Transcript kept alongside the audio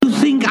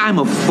I'm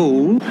a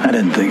fool. I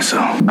didn't think so.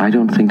 I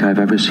don't think I've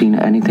ever seen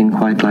anything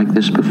quite like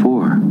this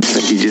before. I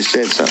think you just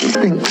said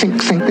something.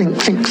 Think.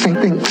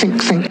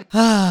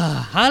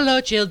 Hello,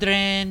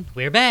 children.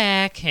 We're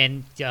back.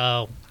 And,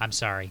 I'm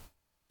sorry.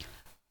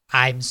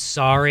 I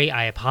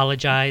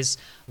apologize.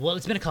 Well,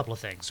 it's been a couple of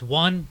things.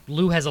 One,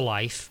 Lou has a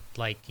life.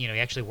 Like, he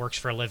actually works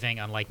for a living,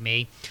 unlike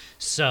me.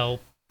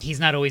 So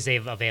he's not always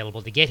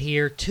available to get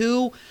here.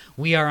 Two,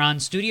 we are on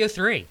Studio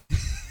 3.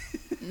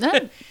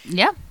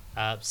 Yeah.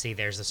 See,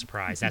 there's a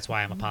surprise. That's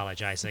why I'm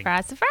apologizing.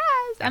 Surprise.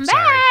 I'm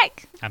sorry.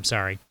 back. I'm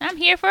sorry. I'm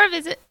here for a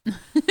visit.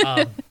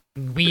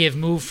 We have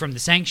moved from the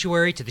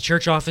sanctuary to the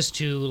church office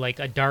to, like,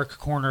 a dark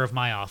corner of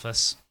my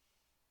office.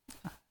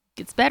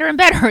 Gets better and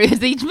better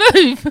as each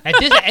move. At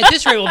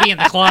this rate, we'll be in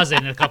the closet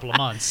in a couple of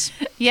months.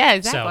 Yeah,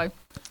 exactly. So,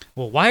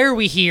 well, why are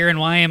we here, and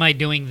why am I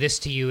doing this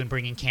to you and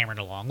bringing Kameron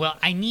along? Well,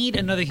 I need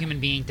another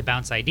human being to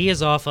bounce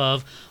ideas off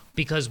of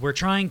because we're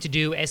trying to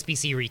do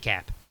SBC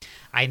Recap.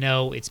 I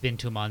know it's been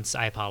 2 months.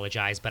 I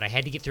apologize, but I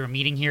had to get through a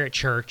meeting here at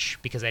church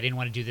because I didn't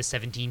want to do this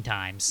 17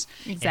 times.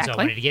 Exactly. And so I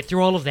wanted to get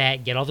through all of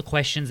that, get all the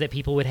questions that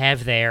people would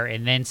have there,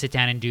 and then sit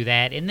down and do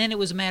that. And then it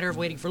was a matter of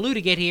waiting for Lou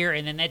to get here,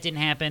 and then that didn't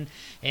happen.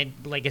 And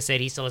like I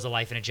said, he still has a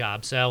life and a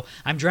job. So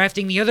I'm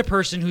drafting the other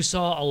person who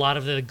saw a lot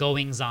of the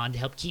goings-on to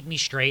help keep me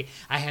straight.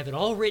 I have it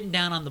all written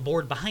down on the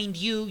board behind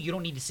you. You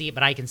don't need to see it,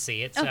 but I can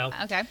see it. So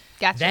okay.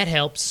 Gotcha. that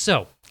helps.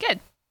 So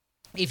Good.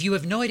 if you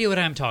have no idea what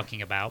I'm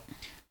talking about,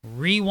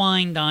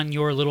 rewind on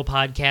your little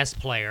podcast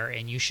player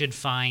and you should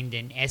find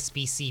an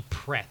SBC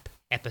prep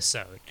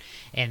episode.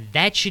 And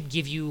that should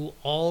give you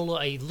all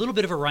a little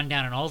bit of a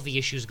rundown on all of the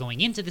issues going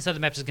into this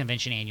Other Baptist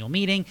Convention annual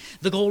meeting.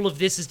 The goal of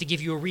this is to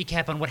give you a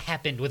recap on what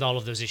happened with all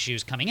of those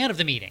issues coming out of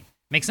the meeting.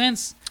 Make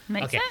sense?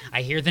 Makes sense.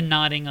 I hear the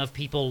nodding of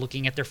people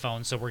looking at their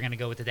phones, so we're going to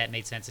go with that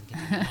made sense and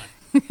continue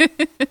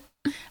on.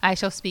 I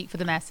shall speak for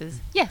the masses.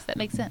 Yes, that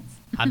makes sense.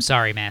 I'm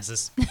sorry,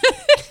 masses.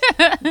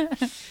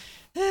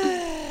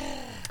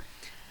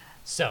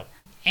 So,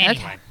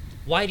 anyway,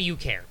 Why do you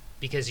care?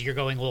 Because you're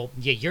going, well,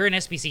 yeah, you're an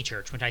SBC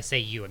church. When I say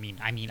you, I mean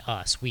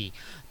us, we.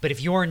 But if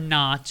you're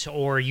not,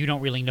 or you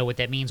don't really know what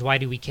that means, why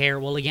do we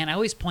care? Well, again, I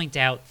always point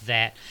out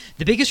that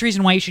the biggest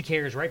reason why you should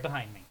care is right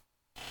behind me.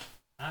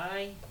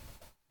 Hang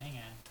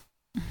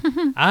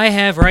on. I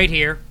have right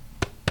here.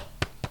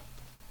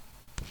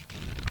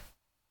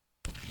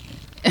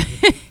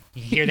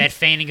 You hear that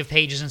fanning of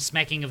pages and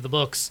smacking of the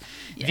books.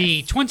 Yes.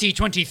 The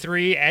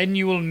 2023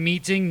 Annual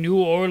Meeting New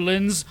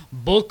Orleans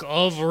Book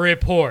of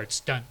Reports.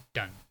 Dun,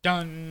 dun,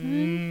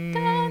 dun.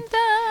 Dun,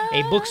 dun.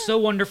 A book so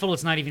wonderful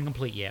it's not even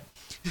complete yet.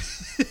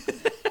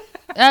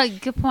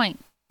 Good point.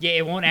 Yeah,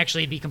 it won't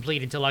actually be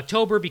complete until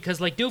October because,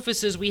 like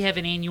doofuses, we have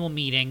an annual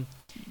meeting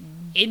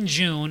in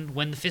June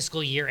when the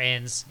fiscal year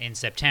ends in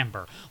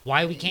September.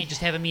 Why we can't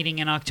just have a meeting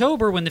in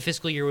October when the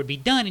fiscal year would be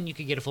done and you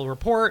could get a full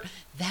report,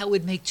 that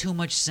would make too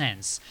much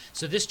sense.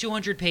 So this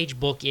 200-page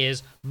book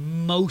is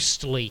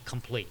mostly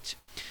complete.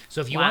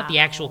 So if you want the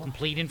actual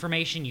complete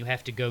information, you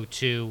have to go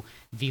to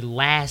the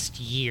last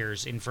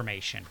year's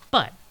information.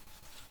 But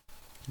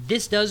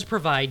this does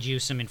provide you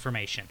some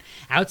information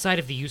outside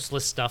of the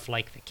useless stuff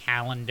like the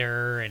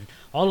calendar and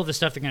all of the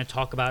stuff they're going to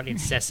talk about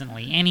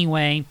incessantly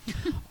anyway,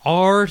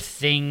 are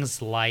things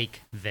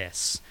like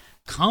this.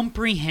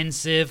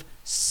 Comprehensive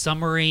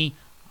Summary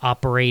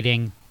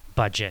Operating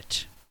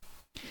Budget.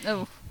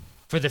 Oh.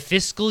 For the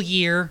fiscal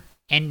year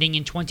ending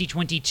in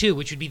 2022,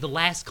 which would be the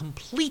last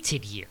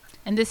completed year.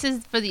 And this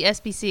is for the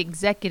SBC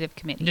Executive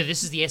Committee. No,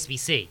 this is the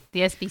SBC.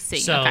 The SBC,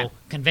 So,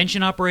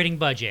 Convention Operating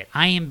Budget,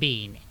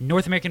 IMB,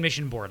 North American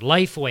Mission Board,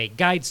 Lifeway,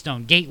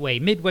 Guidestone, Gateway,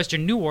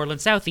 Midwestern, New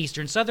Orleans,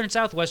 Southeastern, Southern,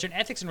 Southwestern,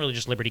 Ethics and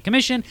Religious Liberty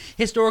Commission,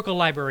 Historical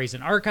Libraries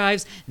and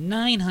Archives,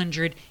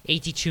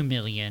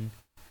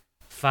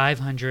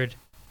 $982,500,000.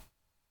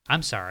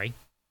 I'm sorry.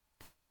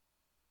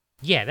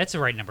 Yeah, that's the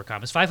right number,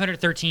 commas.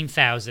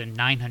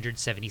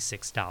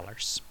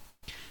 $513,976.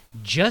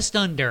 Just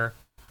under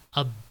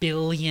 $1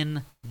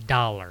 billion.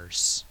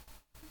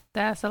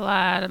 That's a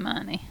lot of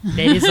money.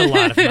 That is a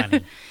lot of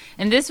money.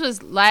 And this is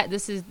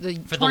the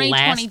for the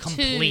last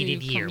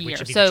completed year, which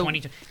would be the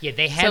 20. Yeah,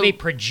 they have a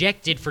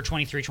projected for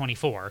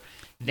 23-24.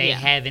 They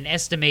have an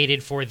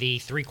estimated for the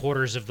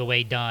 3/4 of the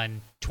way done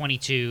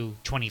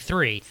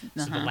 22-23.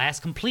 So the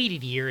last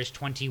completed year is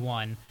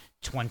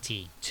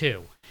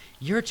 21-22.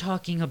 You're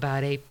talking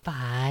about a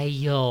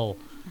pile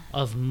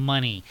of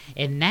money,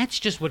 and that's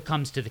just what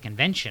comes to the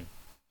convention.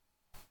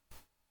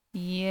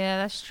 Yeah,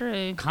 that's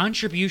true.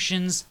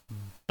 Contributions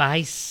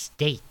by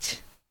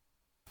state.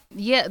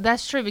 Yeah,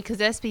 that's true because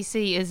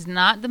SBC is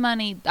not the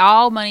money.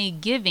 All money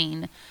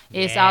giving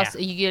is also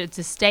you get it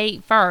to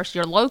state first,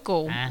 your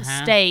local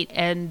state,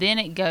 and then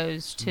it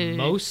goes to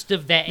most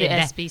of that. The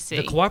SBC.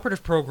 The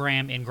cooperative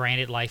program in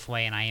Granted,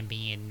 Lifeway, and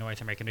IMB and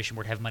North American Mission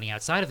Board have money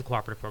outside of the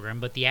cooperative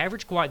program, but the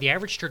average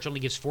church only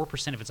gives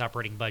 4% of its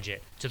operating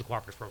budget to the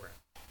cooperative program.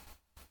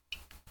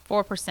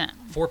 4%.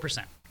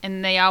 4%.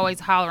 And they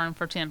always hollering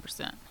for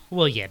 10%.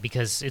 Well, yeah,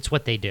 because it's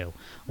what they do.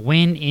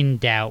 When in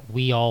doubt,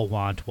 we all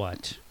want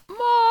what? More.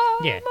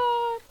 Yeah.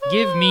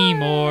 Give me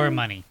more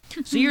money.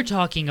 So you're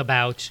talking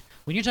about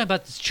When you're talking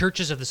about the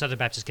churches of the Southern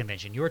Baptist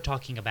Convention, you're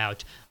talking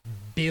about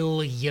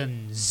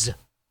billions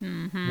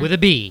with a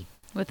B.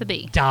 With a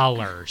B.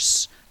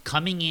 Dollars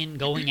coming in,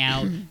 going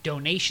out,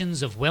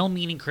 donations of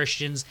well-meaning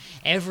Christians,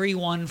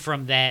 everyone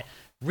from that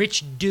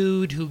rich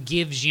dude who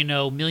gives,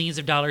 millions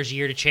of dollars a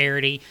year to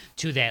charity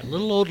to that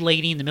little old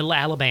lady in the middle of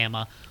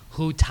Alabama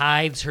who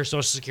tithes her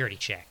Social Security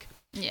check.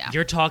 Yeah.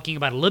 You're talking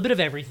about a little bit of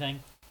everything.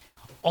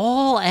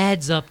 All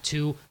adds up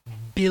to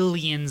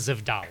billions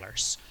of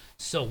dollars.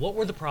 So what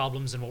were the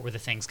problems and what were the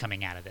things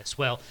coming out of this?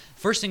 Well,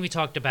 first thing we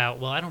talked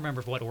about, I don't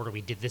remember what order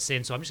we did this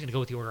in, so I'm just going to go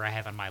with the order I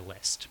have on my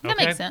list. Okay?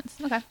 That makes sense.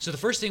 Okay. So the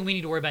first thing we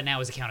need to worry about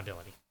now is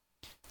accountability.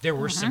 There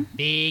were some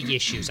big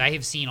issues. I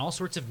have seen all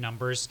sorts of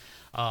numbers.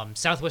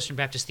 Southwestern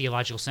Baptist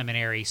Theological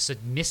Seminary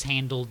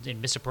mishandled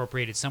and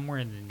misappropriated somewhere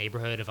in the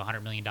neighborhood of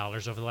 $100 million over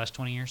the last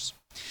 20 years.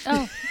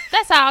 Oh,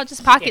 that's all.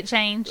 Just pocket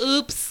change.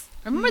 Oops.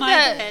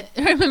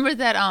 Remember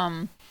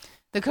that?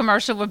 The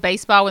commercial with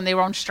baseball when they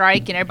were on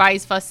strike and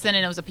everybody's fussing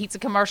and it was a pizza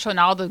commercial and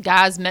all the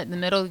guys met in the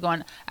middle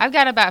going, I've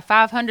got about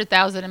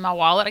 $500,000 in my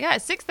wallet. I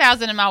got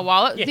 $6,000 in my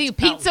wallet. Yeah, Do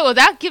pizza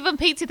without give them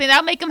pizza, then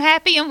that'll make them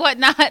happy and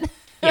whatnot.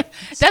 Yeah.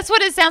 That's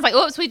what it sounds like.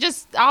 Oops,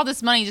 all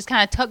this money just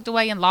kind of tucked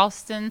away and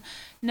lost in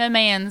no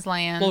man's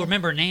land. Well,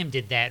 remember NAM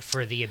did that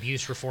for the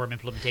Abuse Reform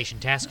Implementation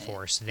Task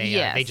Force.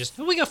 They just,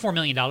 we got $4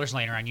 million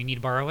laying around. You need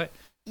to borrow it?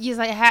 He's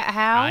like,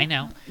 how? I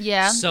know.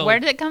 Yeah. So where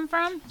did it come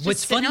from?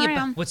 What's funny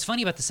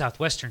about the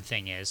Southwestern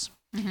thing is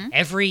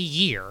every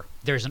year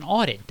there's an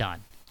audit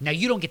done. Now,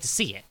 you don't get to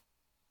see it,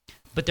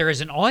 but there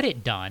is an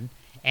audit done,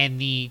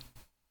 and the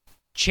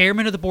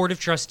chairman of the board of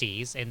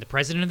trustees and the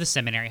president of the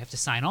seminary have to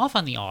sign off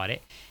on the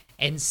audit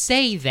and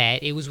say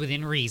that it was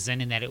within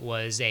reason and that it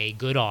was a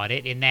good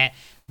audit and that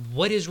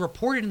what is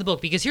reported in the book,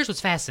 because here's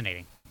what's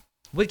fascinating.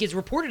 What gets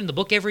reported in the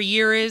book every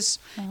year is,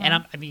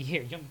 and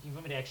here, you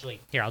want me to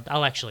actually,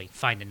 I'll actually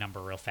find a number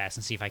real fast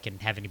and see if I can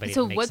have anybody that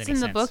makes any sense. So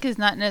what's in the book is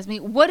not necessarily,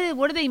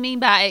 what do they mean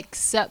by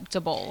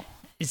acceptable?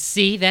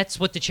 See, that's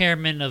what the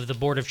chairman of the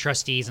board of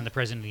trustees and the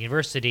president of the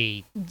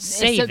university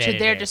say that to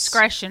their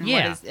discretion,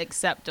 what is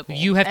acceptable.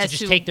 You have to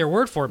just take their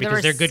word for it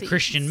because they're good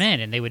Christian men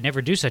and they would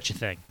never do such a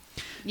thing.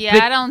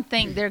 Yeah, I don't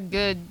think they're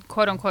good,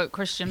 quote-unquote,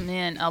 Christian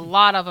men, a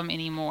lot of them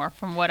anymore,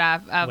 from what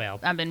I've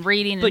been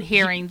reading and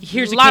hearing.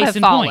 Here's a lot have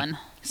fallen.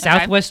 Point.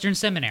 Southwestern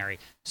Seminary.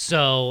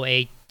 So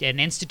an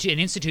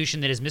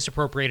institution that has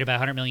misappropriated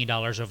about $100 million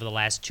over the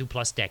last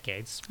 2+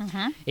 decades.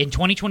 In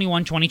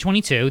 2021,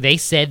 2022, they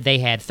said they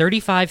had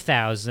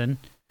 35,000.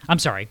 I'm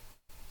sorry.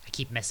 I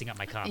keep messing up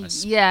my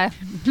commas. Yeah.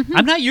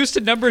 I'm not used to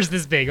numbers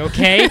this big,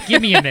 okay?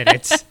 Give me a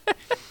minute.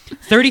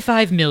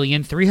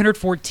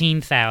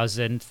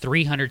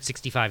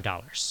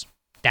 $35,314,365.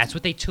 That's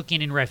what they took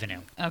in revenue.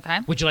 Okay.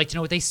 Would you like to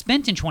know what they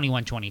spent in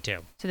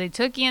 21-22? So they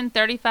took in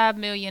 $35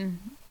 million.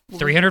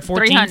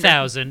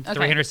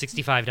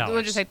 $314,365.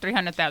 We'll just say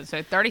 $300,000.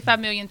 So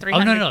 $35,300,000.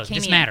 Oh no,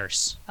 this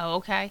matters. Oh,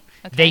 okay.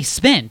 They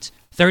spent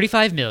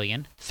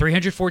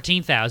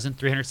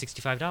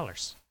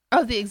 $35,314,365.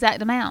 Oh, the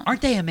exact amount.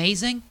 Aren't they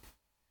amazing?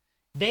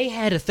 They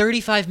had a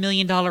 $35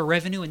 million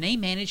revenue, and they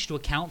managed to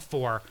account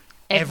for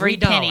every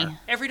penny. dollar.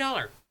 Every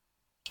dollar.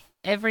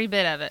 Every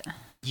bit of it.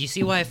 You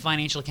see why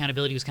financial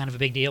accountability was kind of a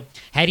big deal?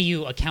 How do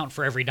you account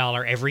for every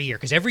dollar every year?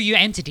 Because every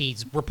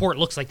entity's report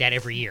looks like that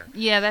every year.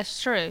 Yeah,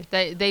 that's true.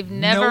 They've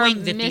never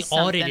knowing that the audit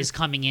something. is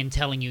coming in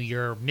telling you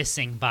you're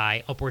missing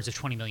by upwards of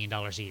 $20 million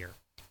a year.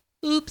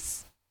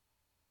 Oops.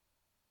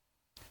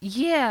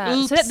 Yeah.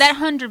 Oops. So that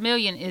 $100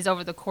 million is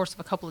over the course of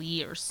a couple of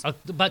years.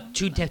 About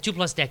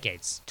 2+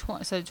 decades.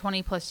 So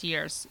 20+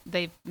 years,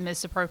 they've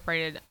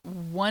misappropriated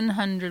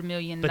 $100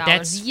 million. But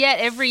that's yet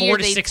every year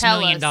they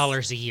tell $4 to $6 million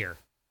a year.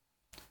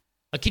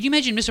 Could you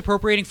imagine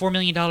misappropriating $4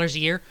 million a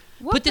year?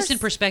 Put this in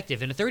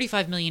perspective. In a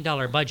 $35 million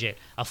budget,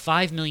 a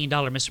 $5 million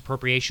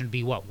misappropriation would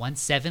be what,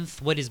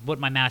 1/7? What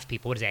my math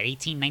people? What is that?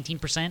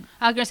 18-19%?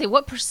 I was going to say,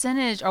 what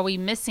percentage are we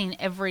missing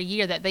every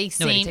year that they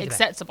seem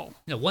acceptable?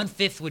 No,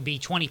 1/5 would be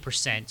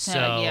 20%. So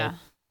yeah.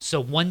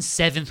 So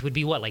 1/7 would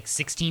be what, like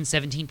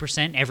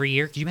 16-17% every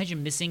year? Could you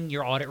imagine missing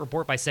your audit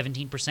report by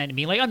 17% and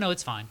being like, oh no,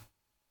 it's fine?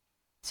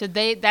 So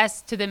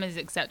that's to them is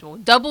acceptable.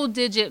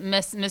 Double-digit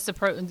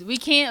misappropriation. We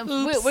can't.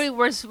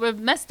 We're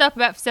messed up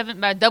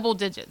by double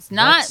digits.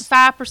 Not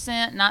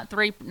 5%, not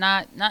 3%,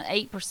 not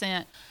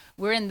 8%.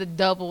 We're in the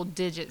double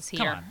digits here,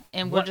 Come on.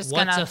 And we're just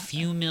gonna. What's a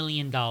few $1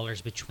 million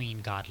between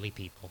godly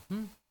people?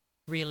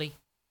 Really?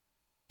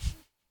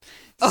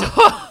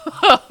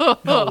 The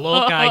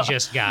look I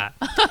just got.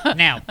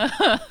 Now,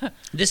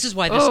 this is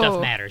why this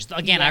stuff matters.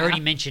 Again, I already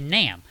mentioned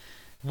NAM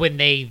when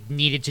they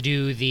needed to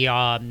do the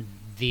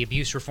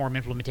Abuse Reform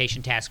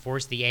Implementation Task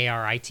Force, the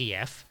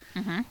ARITF.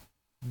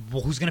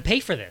 Well, who's going to pay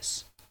for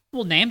this?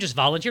 Well, NAM just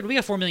volunteered. We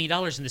got $4 million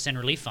in the Sin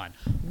Relief Fund.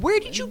 Where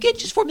did you get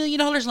just $4 million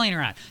laying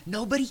around?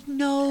 Nobody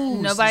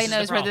knows. Nobody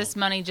knows where this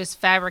money just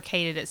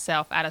fabricated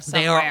itself out of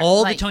somewhere. They are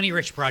all the Tony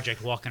Rich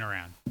Project walking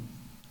around.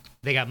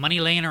 They got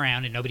money laying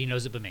around, and nobody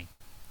knows it but me.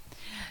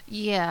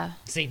 Yeah.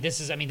 See,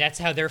 that's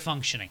how they're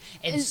functioning.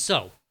 And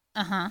so,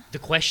 the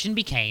question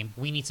became,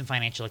 we need some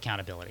financial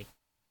accountability.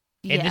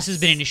 And this has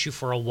been an issue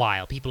for a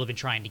while. People have been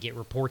trying to get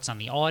reports on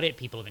the audit.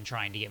 People have been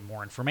trying to get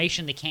more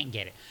information. They can't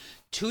get it.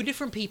 2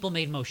 different people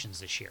made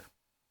motions this year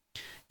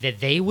that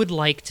they would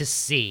like to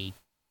see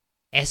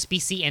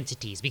SBC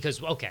entities,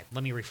 because, okay,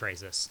 let me rephrase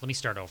this. Let me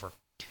start over.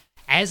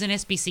 As an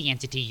SBC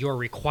entity, you're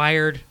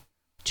required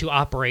to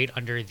operate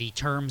under the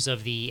terms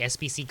of the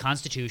SBC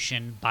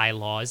Constitution,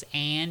 bylaws,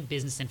 and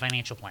business and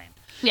financial plan.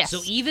 Yes.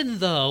 So even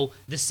though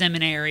the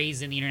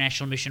seminaries and the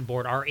International Mission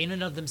Board are in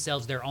and of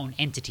themselves their own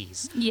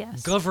entities,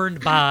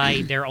 governed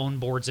by their own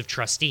boards of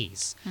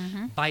trustees,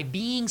 by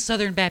being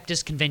Southern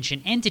Baptist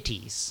Convention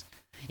entities,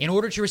 in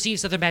order to receive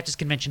Southern Baptist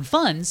Convention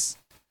funds,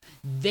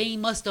 they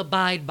must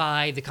abide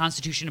by the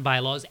Constitution and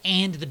bylaws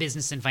and the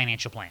business and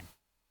financial plan.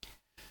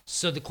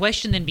 So the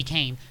question then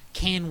became,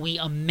 can we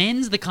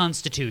amend the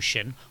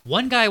Constitution?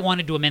 One guy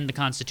wanted to amend the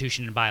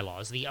Constitution and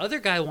bylaws. The other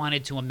guy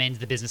wanted to amend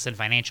the business and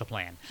financial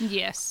plan.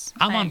 Yes.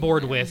 I'm on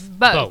board with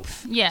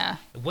both. Yeah.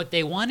 What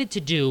they wanted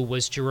to do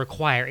was to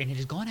require, and it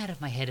has gone out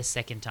of my head a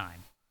second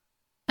time.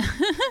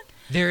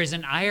 There is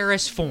an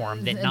IRS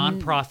form that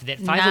nonprofit, that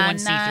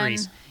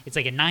 501c3s, it's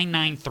like a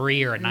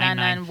 993 or a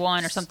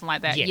 991 or something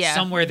like that. Yeah.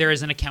 Somewhere there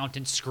is an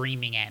accountant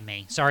screaming at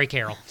me. Sorry,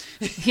 Carol.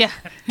 Yeah.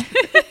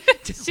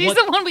 She's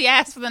the one we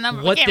asked for the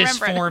number. What this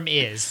form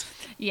is.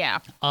 Yeah.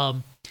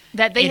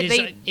 That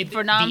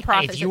for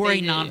nonprofits. If you are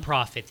a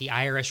nonprofit, the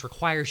IRS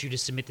requires you to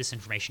submit this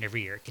information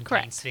every year. It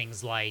contains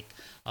things like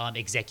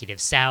executive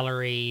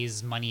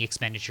salaries, money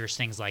expenditures,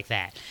 things like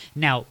that.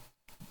 Now,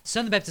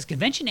 Southern Baptist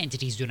Convention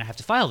entities do not have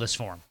to file this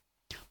form.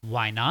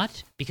 Why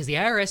not? Because the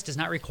IRS does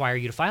not require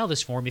you to file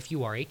this form if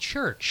you are a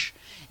church.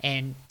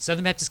 And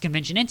Southern Baptist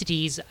Convention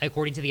entities,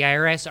 according to the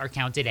IRS, are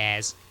counted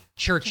as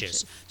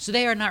churches. So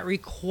they are not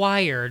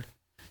required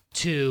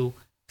to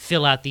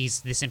fill out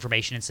this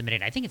information and submit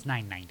it. I think it's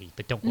 $9.90,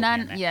 but don't quote me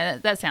on that. Yeah,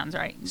 that sounds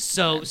right.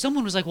 So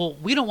someone was like, well,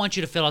 we don't want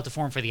you to fill out the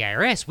form for the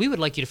IRS. We would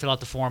like you to fill out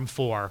the form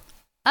for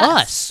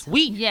us.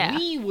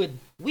 We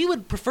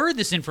would prefer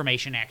this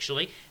information,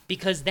 actually,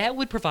 because that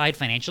would provide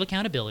financial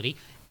accountability,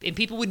 and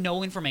people would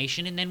know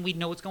information, and then we'd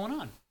know what's going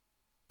on.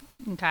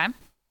 Okay.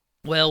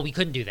 Well, we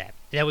couldn't do that.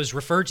 That was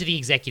referred to the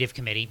executive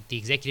committee. The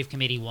executive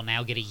committee will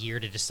now get a year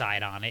to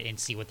decide on it and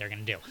see what they're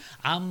going to do.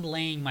 I'm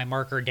laying my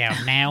marker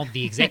down now.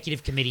 The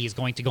executive committee is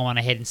going to go on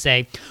ahead and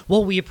say,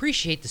 well, we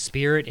appreciate the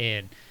spirit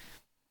and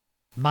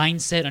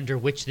mindset under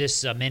which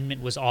this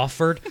amendment was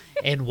offered,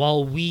 and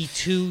while we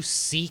too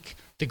seek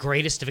the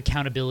greatest of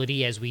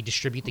accountability as we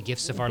distribute the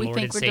gifts of our Lord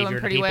and Savior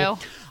to people,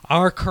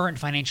 our current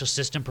financial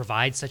system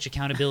provides such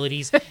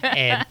accountabilities,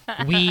 and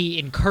we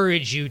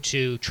encourage you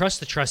to trust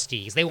the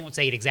trustees. They won't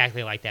say it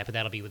exactly like that, but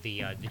that'll be with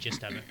the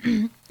gist of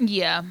it.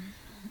 Yeah.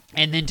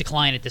 And then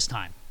decline at this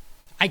time.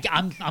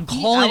 I'm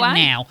calling it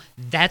now.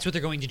 That's what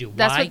they're going to do.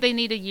 That's what they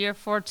need a year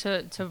for,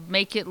 to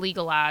make it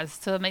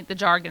legalized, to make the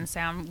jargon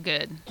sound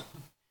good.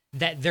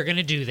 That they're going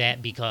to do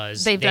that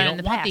because they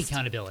don't want the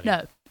accountability.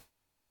 No.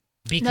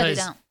 Because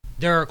they don't.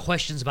 There are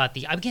questions about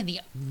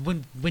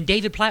when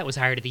David Platt was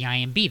hired at the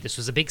IMB, this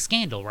was a big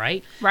scandal,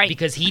 right? Right.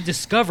 Because he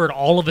discovered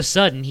all of a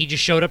sudden, he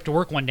just showed up to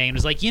work one day and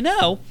was like, the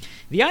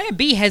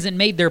IMB hasn't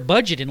made their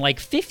budget in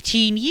like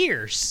 15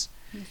 years.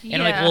 Yeah.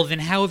 And I'm like, well, then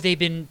how have they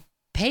been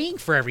paying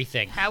for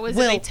everything? How is it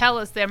they tell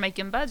us they're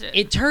making budget?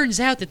 It turns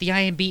out that the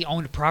IMB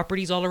owned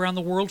properties all around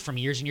the world from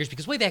years and years,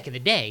 because way back in the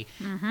day,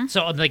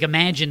 so like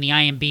imagine the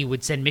IMB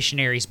would send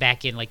missionaries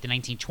back in like the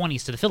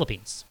 1920s to the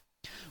Philippines.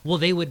 Well,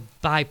 they would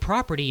buy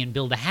property and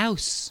build a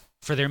house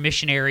for their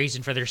missionaries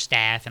and for their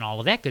staff and all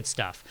of that good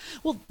stuff.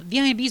 Well, the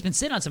IMB's been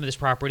sitting on some of this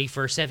property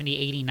for 70,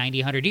 80, 90,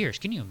 100 years.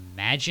 Can you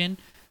imagine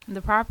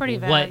the property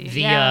value?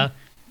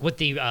 What's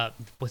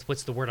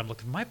the word I'm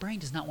looking for? My brain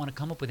does not want to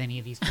come up with any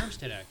of these terms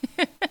today.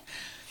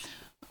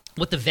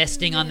 What the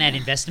vesting on that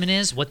investment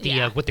is, what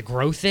the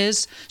growth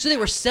is. So they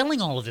were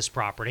selling all of this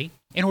property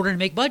in order to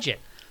make budget.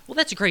 Well,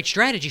 that's a great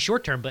strategy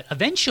short term, but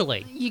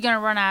eventually you're going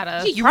to run out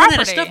of you property. Run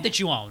out of stuff that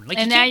you own.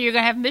 And now you're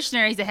going to have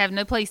missionaries that have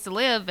no place to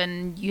live,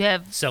 and you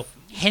have... So,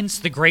 hence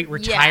the great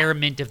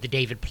retirement of the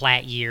David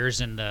Platt years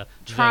and the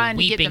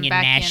weeping and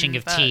gnashing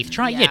of teeth.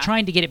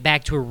 Trying to get it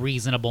back to a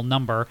reasonable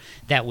number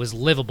that was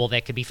livable,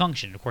 that could be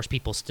functioned. Of course,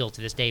 people still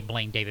to this day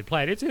blame David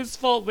Platt. It's his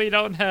fault we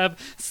don't have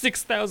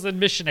 6,000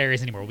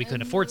 missionaries anymore. We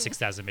couldn't afford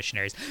 6,000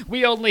 missionaries.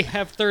 We only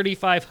have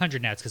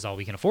 3,500 now. It's because all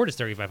we can afford is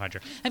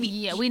 3,500. I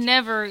mean... we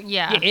never...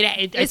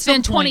 It's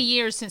been 20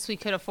 years since we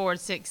could afford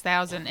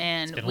 6,000,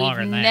 and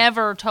we've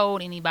never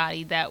told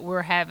anybody that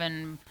we're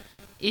having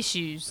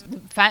issues.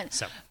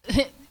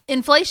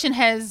 Inflation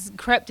has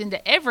crept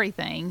into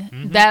everything.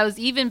 That was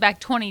even back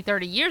 20,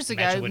 30 years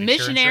ago.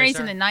 Missionaries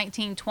in the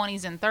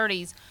 1920s and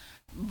 30s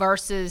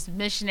versus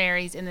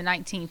missionaries in the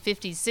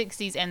 1950s,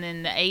 60s, and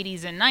then the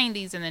 80s and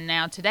 90s, and then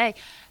now today.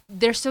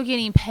 They're still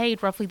getting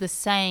paid roughly the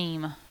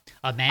same.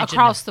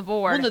 Across the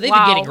board. Well, no, they've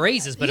been getting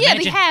raises, but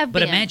they have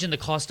been. Imagine the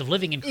cost of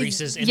living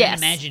increases, and then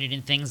imagine it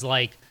in things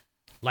like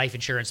life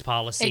insurance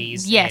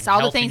policies. Yes, and all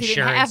the health things they didn't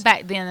insurance. have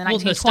back then in the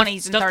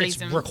 1920s and 30s.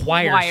 That's and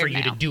required wired for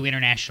you to now. do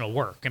international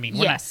work. I mean,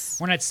 Yes.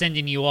 we're not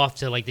sending you off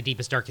to like the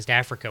deepest, darkest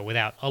Africa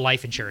without a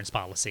life insurance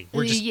policy.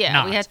 We're just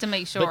not. we have to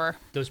make sure.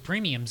 But those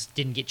premiums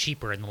didn't get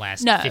cheaper in the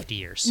last No. 50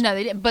 years. No,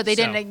 they didn't. But they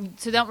So- didn't.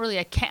 So they don't really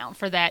account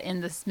for that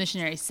in the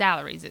missionary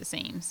salaries, it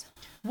seems.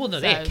 Well, no,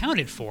 they So-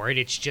 accounted for it.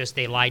 It's just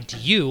they lied to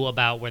you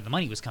about where the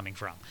money was coming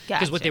from.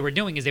 Because what Gotcha. they were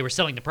doing is they were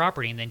selling the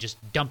property and then just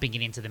dumping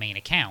it into the main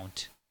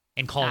account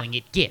and calling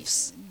it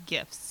gifts.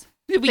 Gifts.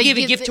 We They gave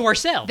a give- gift to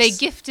ourselves. They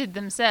gifted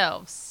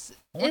themselves.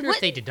 I wonder It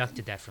if they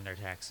deducted that from their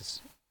taxes.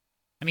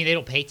 I mean, they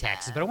don't pay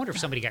taxes, but I wonder if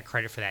somebody got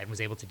credit for that and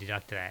was able to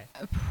deduct that.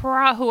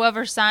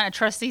 Whoever signed, a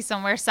trustee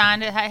somewhere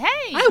signed it. Hey,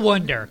 I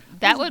wonder.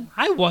 That would-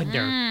 I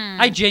wonder.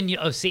 I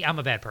genuinely. Oh, see, I'm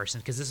a bad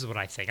person because this is what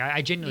I think.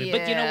 I genuinely.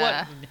 But you know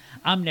Yeah. what?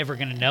 I'm never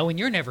gonna know, and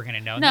you're never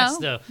gonna know.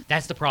 And No.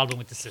 that's the problem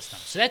with the system.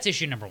 So that's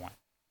issue number one.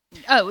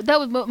 Oh, that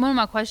was one of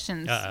my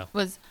questions. Uh-oh.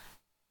 Was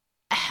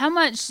how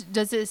much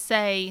does it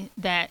say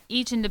that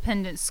each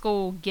independent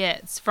school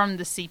gets from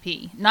the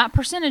CP? Not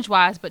percentage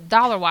wise, but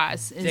dollar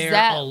wise. Is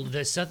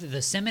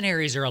The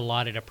seminaries are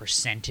allotted a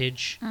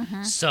percentage.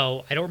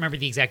 So I don't remember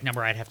the exact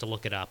number. I'd have to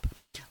look it up.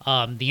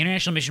 The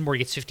International Mission Board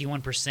gets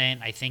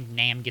 51%. I think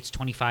NAM gets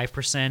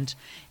 25%.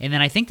 And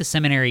then I think the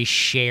seminaries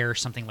share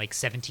something like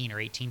 17 or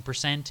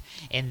 18%.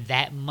 And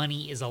that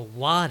money is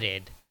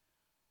allotted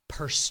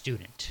per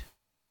student.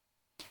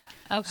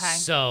 okay?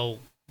 So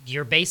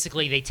you're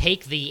basically, they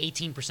take the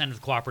 18% of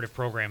the cooperative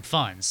program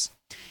funds,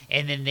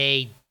 and then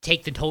they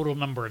take the total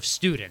number of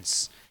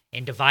students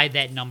and divide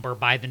that number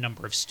by the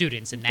number of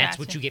students, and that's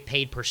what Gotcha. you get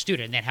paid per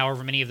student. And then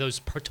however many of those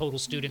per total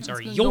students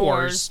are Yours,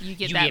 yours, you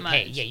get that paid.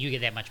 much. Yeah, you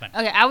get that much money.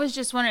 Okay, I was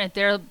just wondering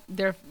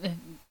if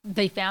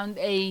they found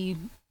a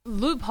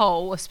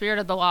loophole, a spirit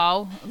of the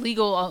law,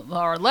 legal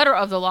or letter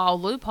of the law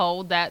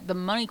loophole that the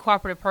money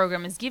cooperative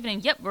program is giving.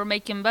 Yep, we're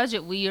making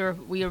budget. We are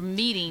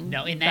meeting.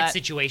 No, in that but-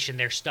 situation,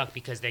 they're stuck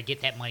because they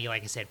get that money,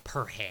 like I said,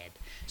 per head.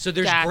 So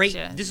there's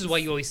Gotcha. This is why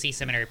you always see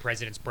seminary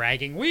presidents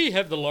bragging, we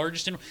have the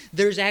largest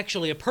there's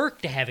actually a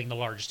perk to having the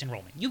largest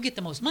enrollment. You get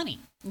the most money.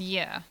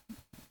 Yeah.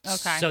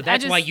 Okay. So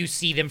that's why you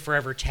see them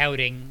forever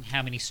touting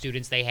how many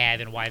students they have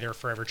and why they're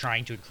forever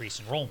trying to increase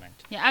enrollment.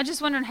 Yeah, I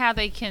just wondering how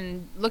they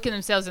can look at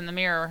themselves in the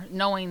mirror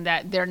knowing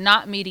that they're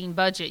not meeting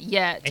budget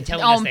yet. And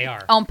telling us they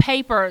are. On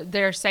paper,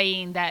 they're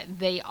saying that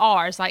they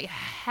are. It's like,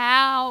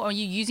 how are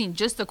you using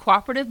just the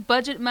cooperative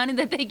budget money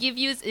that they give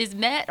you is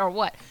met or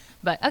what?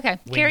 But, okay,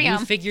 carry When on.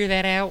 you figure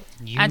that out,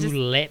 you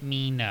let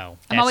me know.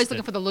 I'm always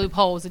looking for the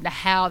loopholes into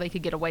how they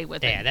could get away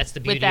with it. Yeah, that's the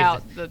beauty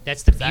without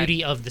that's the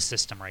beauty of the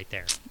system right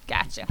there.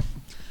 Gotcha.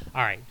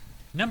 All right.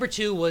 Number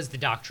 2 was the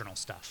doctrinal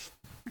stuff.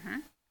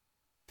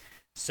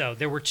 So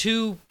there were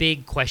 2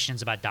 big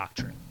questions about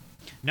doctrine.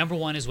 Number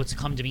 1 is what's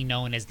come to be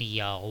known as the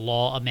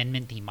Law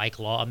Amendment, the Mike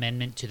Law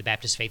Amendment to the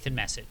Baptist Faith and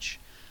Message,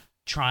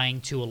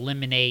 trying to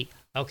eliminate.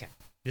 Okay,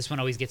 this one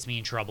always gets me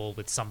in trouble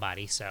with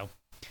somebody. So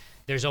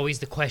there's always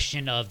the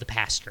question of the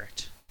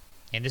pastorate.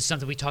 And this is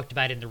something we talked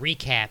about in the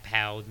recap,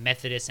 how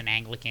Methodists and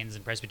Anglicans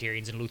and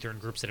Presbyterians and Lutheran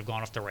groups that have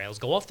gone off the rails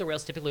go off the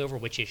rails typically over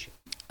which issue?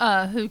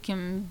 Who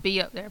can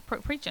be up there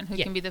preaching? Who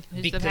can be who's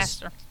the because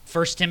pastor?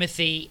 1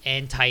 Timothy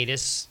and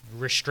Titus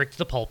restrict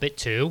the pulpit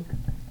to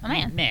A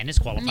man. man is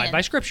qualified Man.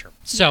 by Scripture.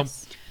 So,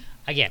 Yes.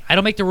 again, I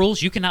don't make the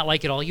rules. You cannot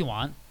like it all you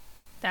want.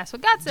 That's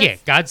what God says. Yeah,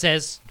 God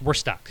says we're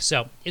stuck.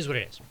 So, is what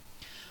it is.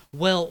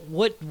 Well,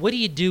 what do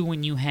you do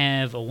when you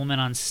have a woman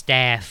on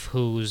staff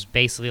who's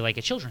basically like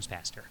a children's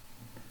pastor?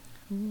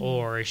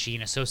 Or is she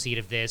an associate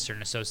of this or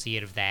an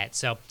associate of that?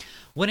 So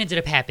what ended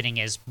up happening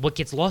is what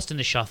gets lost in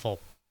the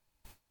shuffle.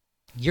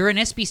 You're an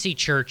SBC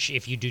church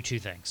if you do 2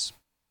 things.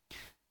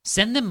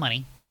 Send them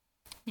money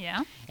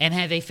Yeah. and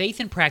have a faith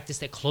and practice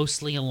that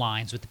closely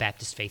aligns with the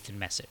Baptist faith and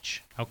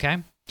message. Okay?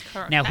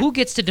 Correct. Now, who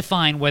gets to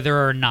define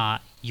whether or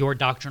not your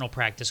doctrinal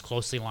practice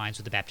closely aligns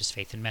with the Baptist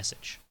faith and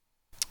message?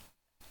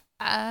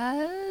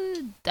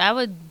 I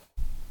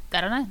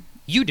don't know.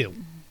 You do.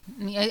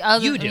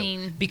 You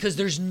do. Because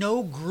there's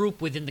no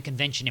group within the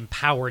convention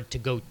empowered to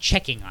go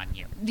checking on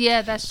you.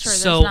 Yeah, that's true.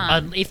 So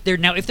There's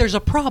not. if there's a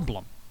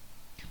problem,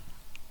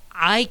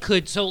 I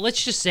could. So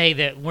let's just say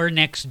that we're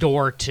next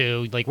door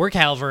to we're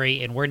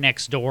Calvary and we're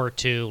next door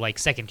to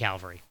Second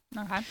Calvary.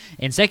 Okay.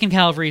 And Second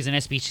Calvary is an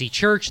SBC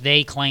church.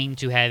 They claim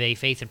to have a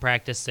faith and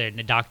practice and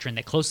a doctrine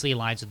that closely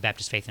aligns with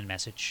Baptist faith and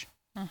message.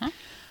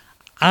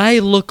 I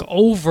look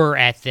over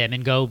at them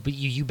and go, but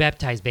you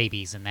baptize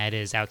babies, and that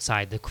is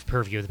outside the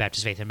purview of the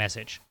Baptist faith and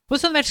message. Well,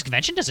 so the Baptist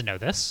Convention doesn't know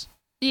this.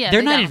 Yeah,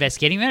 they're they not don't.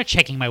 investigating. They're not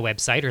checking my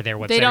website or their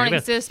website. They don't or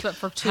exist, but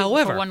for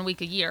However, 1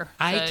 week a year.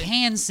 I so-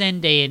 can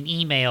send an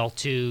email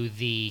to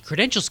the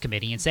credentials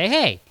committee and say,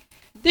 hey,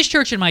 this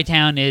church in my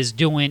town is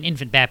doing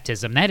infant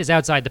baptism. That is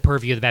outside the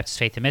purview of the Baptist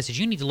faith and message.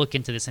 You need to look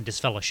into this and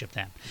disfellowship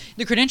them.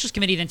 The credentials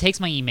committee then takes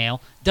my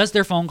email, does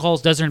their phone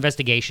calls, does their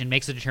investigation,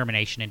 makes a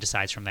determination, and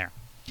decides from there.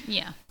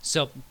 Yeah.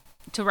 So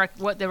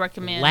What they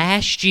recommend.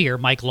 last year,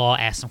 Mike Law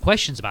asked some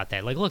questions about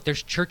that. Look,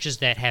 there's churches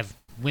that have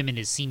women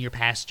as senior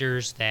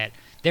pastors that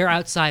they're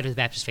outside of the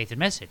Baptist faith and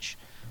message.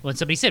 when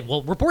somebody said,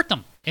 well, report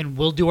them, and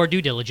we'll do our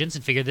due diligence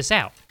and figure this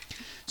out.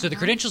 So the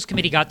Credentials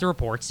Committee got the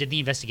reports, did the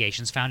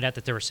investigations, found out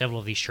that there were several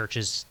of these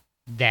churches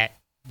that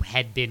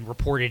had been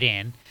reported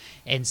in,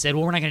 and said,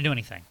 well, we're not going to do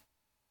anything.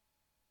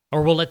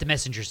 Or we'll let the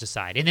messengers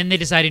decide. And then they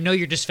decided, no,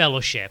 you're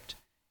disfellowshipped.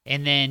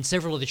 And then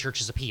several of the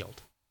churches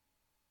appealed.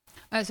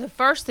 So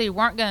first they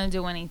weren't going to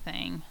do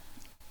anything.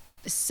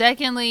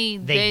 Secondly,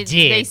 they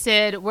did. They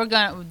said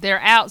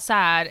they're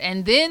outside,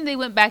 and then they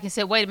went back and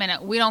said, "Wait a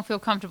minute, we don't feel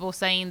comfortable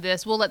saying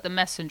this. We'll let the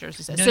messengers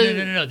decide."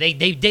 No. They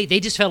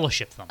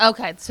disfellowshipped them.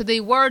 Okay, so they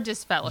were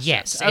disfellowshipped.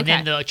 Yes, and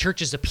then the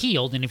churches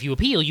appealed, and if you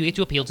appeal, you get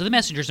to appeal to the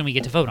messengers, and we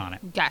get to vote on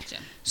it. Gotcha.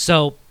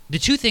 So the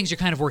two things are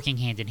kind of working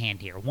hand in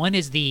hand here. One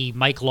is the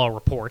Mike Law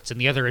reports, and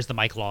the other is the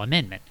Mike Law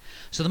Amendment.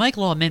 So the Mike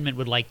Law Amendment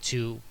would like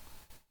to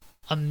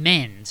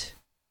amend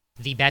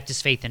the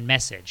Baptist Faith and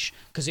Message,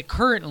 because it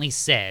currently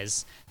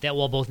says that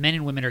while both men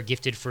and women are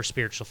gifted for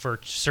spiritual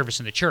service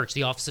in the church,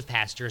 the office of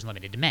pastor is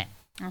limited to men.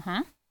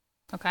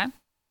 Okay.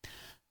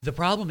 The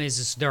problem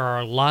is there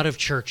are a lot of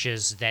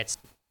churches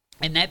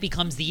and that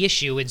becomes the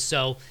issue, and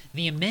so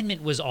the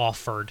amendment was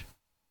offered,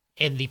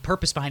 and the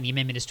purpose behind the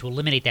amendment is to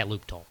eliminate that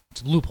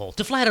loophole,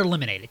 to flat out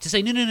eliminate it, to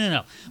say,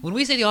 no. When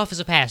we say the office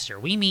of pastor,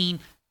 we mean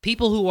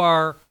people who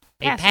are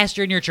a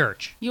pastor in your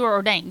church. You are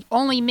ordained.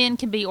 Only men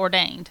can be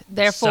ordained.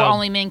 Therefore,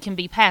 only men can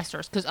be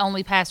pastors, because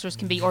only pastors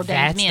can be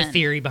ordained men. That's the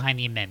theory behind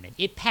the amendment.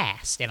 It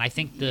passed, and I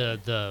think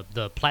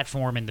the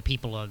platform and the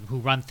people who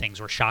run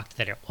things were shocked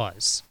that it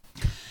was.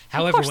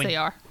 Of course they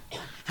are.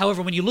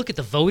 However, when you look at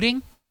the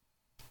voting,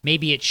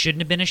 maybe it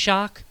shouldn't have been a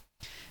shock,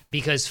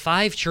 because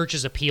 5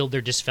 churches appealed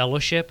their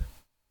disfellowship.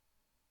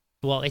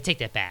 Well, I take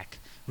that back.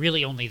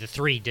 Really, only the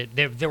 3 did.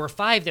 There were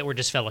 5 that were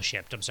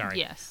disfellowshipped. I'm sorry.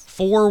 Yes.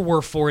 4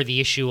 were for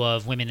the issue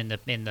of women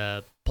in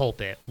the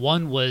pulpit.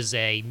 1 was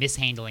a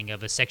mishandling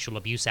of a sexual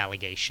abuse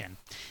allegation.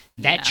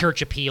 That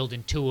church appealed,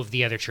 and 2 of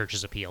the other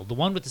churches appealed. The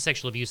one with the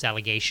sexual abuse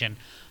allegation,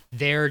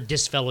 their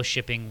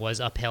disfellowshipping was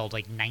upheld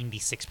like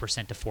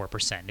 96% to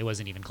 4%. It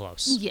wasn't even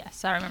close.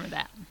 Yes, I remember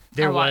that.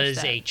 There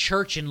was a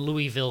church in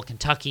Louisville,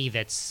 Kentucky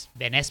that's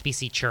an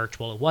SBC church.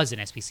 Well, it was an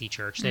SBC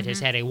church that has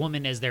had a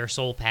woman as their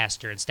sole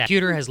pastor and staff. The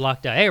computer has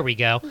locked up. There we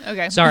go.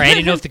 Okay. Sorry, I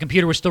didn't know if the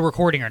computer was still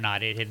recording or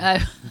not. It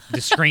had the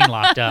screen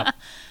locked up.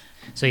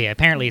 So yeah,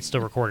 apparently it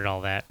still recorded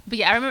all that. But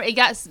yeah, I remember it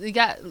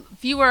got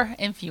fewer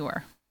and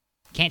fewer.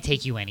 Can't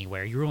take you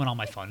anywhere. You ruin all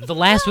my fun. The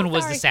last one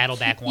was the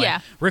Saddleback one.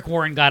 Yeah. Rick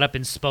Warren got up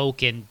and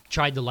spoke and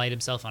tried to light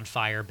himself on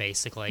fire,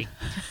 basically.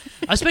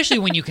 Especially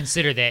when you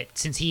consider that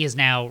since he has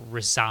now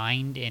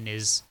resigned and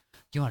is...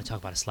 You want to talk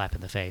about a slap in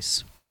the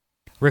face?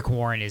 Rick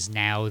Warren is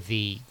now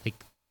the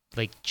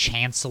like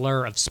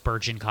chancellor of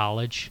Spurgeon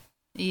College.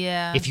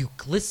 Yeah. If you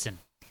listen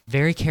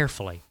very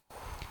carefully,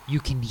 you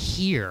can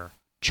hear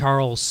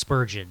Charles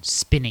Spurgeon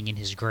spinning in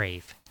his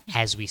grave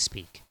as we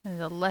speak. There's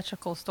an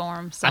electrical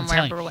storm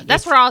somewhere. You,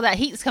 that's where all that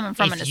heat's coming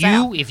from in the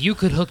south. If you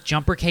could hook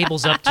jumper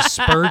cables up to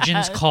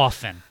Spurgeon's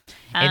coffin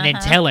and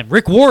then tell him,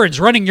 Rick Warren's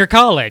running your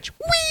college.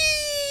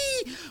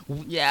 Whee!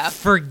 Yeah.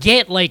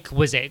 Forget,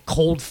 was it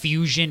cold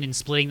fusion and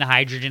splitting the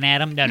hydrogen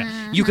atom? No.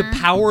 You could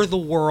power the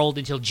world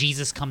until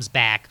Jesus comes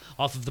back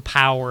off of the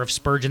power of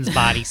Spurgeon's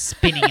body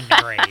spinning in the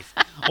grave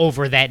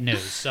over that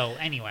news. So,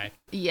 anyway.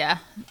 Yeah.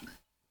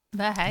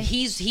 But hey.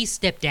 He's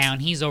stepped down.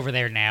 He's over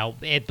there now.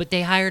 But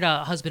they hired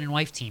a husband and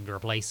wife team to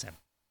replace him.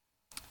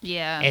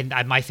 Yeah.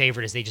 And my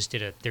favorite is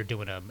they're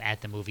doing a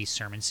At the Movies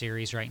sermon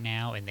series right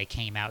now, and they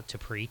came out to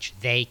preach.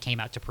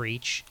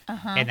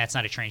 And that's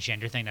not a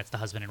transgender thing. That's the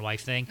husband and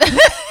wife thing.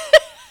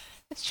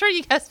 It's true.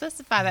 You got to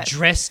specify that.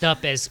 Dressed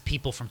up as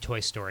people from Toy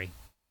Story.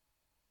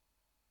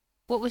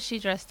 What was she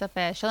dressed up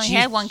as? She only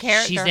had one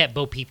character. She's that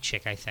Bo Peep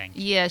chick, I think.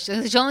 Yeah,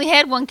 she only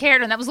had one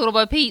character, and that was Little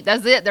Bo Peep.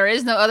 That's it. There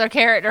is no other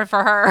character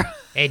for her.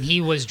 And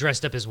he was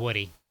dressed up as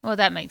Woody. Well,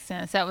 that makes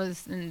sense.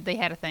 They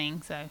had a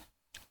thing, so.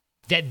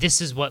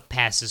 This is what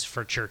passes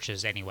for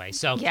churches anyway.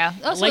 So yeah,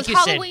 so like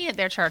it's Halloween at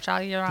their church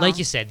all year long. Like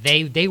you said,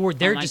 their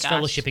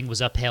disfellowshipping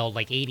was upheld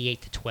like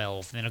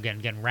 88-12. And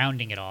again,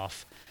 rounding it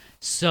off.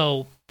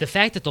 So the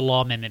fact that the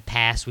law amendment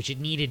passed, which it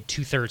needed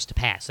 2/3 to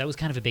pass, that was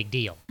kind of a big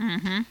deal.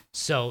 Mm-hmm.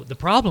 So the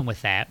problem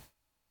with that,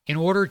 in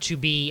order to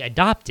be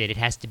adopted, it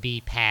has to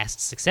be passed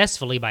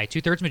successfully by a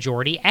 2/3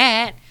 majority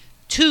at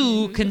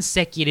 2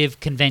 consecutive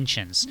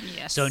conventions.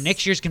 Yes. So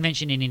next year's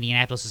convention in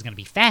Indianapolis is going to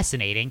be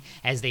fascinating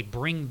as they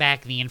bring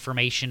back the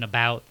information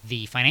about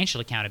the financial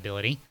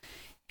accountability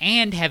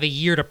and have a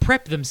year to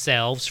prep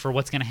themselves for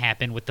what's going to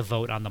happen with the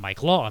vote on the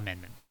Mike Law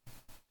Amendment.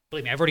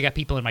 Believe me, I've already got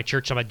people in my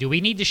church talking about, do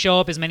we need to show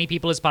up as many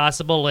people as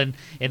possible and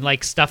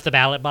stuff the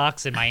ballot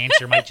box? And my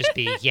answer might just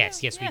be,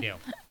 yes, we do.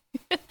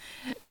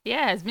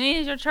 Yeah, as many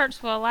as your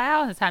church will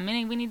allow is how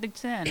many we need to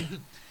send.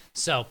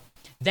 So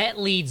that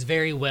leads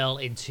very well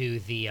into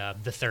the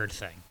third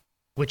thing,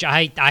 which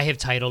I have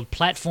titled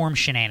Platform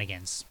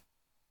Shenanigans.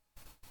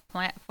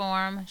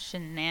 Platform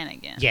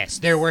shenanigans. Yes,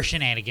 there were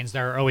shenanigans.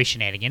 There are always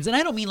shenanigans. And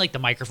I don't mean like the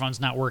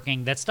microphone's not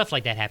working. That stuff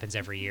like that happens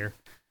every year.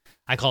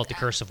 I call it the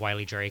curse of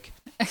Wiley Drake.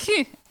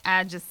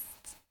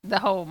 the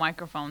whole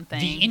microphone thing.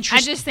 The I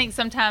just think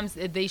sometimes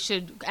they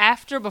should,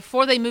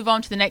 before they move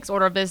on to the next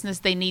order of business,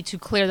 they need to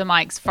clear the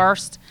mics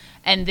first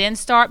and then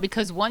start,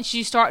 because once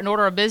you start an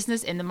order of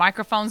business and the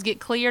microphones get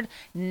cleared,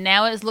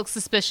 now it looks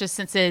suspicious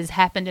since it has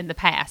happened in the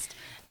past.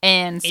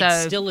 And so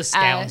it still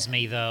astounds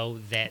me, though,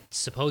 that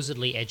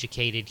supposedly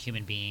educated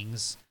human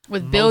beings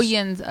with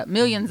millions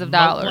of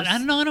dollars. I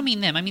don't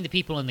mean them. I mean the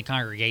people in the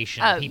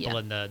congregation, the people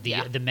in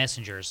the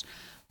messengers,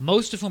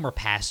 most of whom are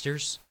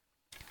pastors,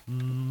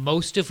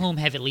 most of whom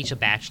have at least a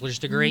bachelor's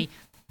degree,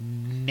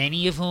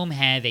 many of whom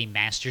have a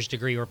master's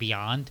degree or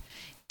beyond,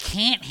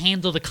 can't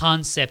handle the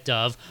concept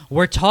of,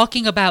 we're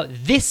talking about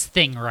this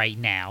thing right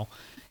now.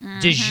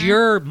 Does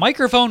your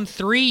microphone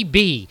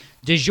 3B,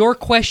 does your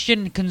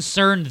question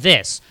concern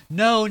this?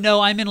 No,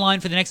 I'm in line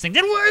for the next thing.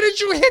 Then why did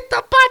you hit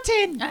the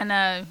button? I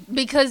know.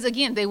 Because,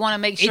 again, they want to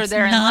make sure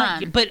they're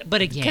not, in line.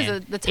 But again, because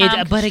of the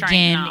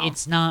time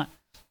it's not.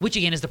 Which,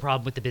 again, is the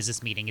problem with the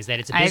business meeting, is that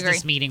it's a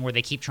business meeting where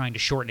they keep trying to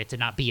shorten it to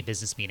not be a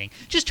business meeting.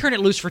 Just turn it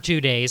loose for 2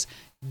 days.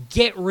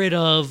 Get rid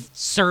of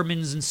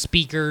sermons and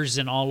speakers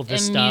and all of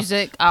this stuff.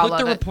 Music, all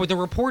of it. The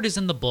report is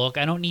in the book.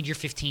 I don't need your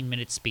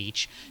 15-minute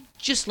speech.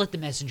 Just let the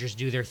messengers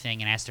do their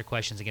thing and ask their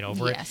questions and get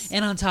over it.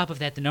 And on top of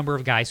that, the number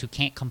of guys who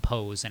can't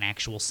compose an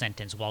actual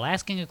sentence while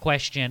asking a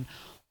question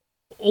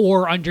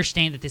or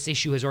understand that this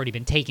issue has already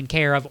been taken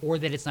care of or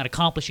that it's not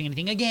accomplishing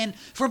anything. Again,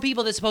 from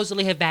people that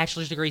supposedly have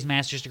bachelor's degrees,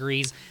 master's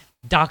degrees,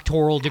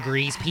 doctoral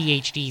degrees,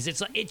 PhDs.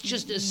 It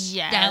just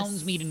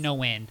astounds me to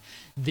no end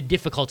the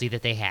difficulty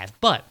that they have.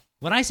 But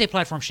when I say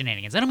platform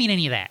shenanigans, I don't mean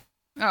any of that.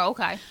 Oh,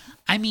 okay.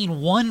 I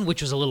mean one,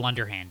 which was a little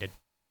underhanded,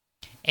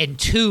 and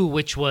two,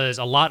 which was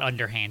a lot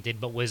underhanded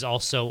but was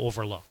also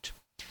overlooked.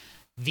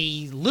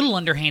 The little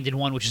underhanded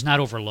one, which is not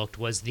overlooked,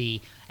 was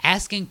the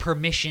asking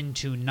permission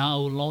to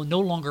no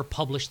longer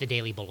publish the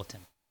Daily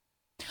Bulletin.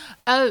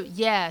 Oh,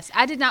 yes.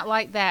 I did not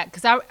like that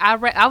because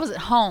I was at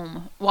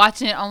home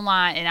watching it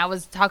online and I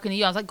was talking to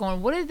you. I was like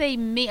going, what do they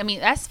mean? I mean,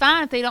 that's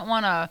fine if they don't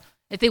want to,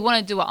 if they want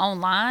to do an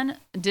online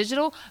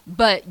digital,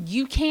 but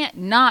you can't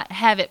not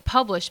have it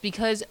published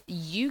because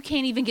you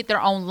can't even get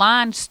their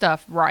online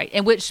stuff right.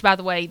 And which, by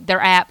the way, their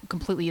app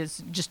completely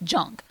is just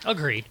junk.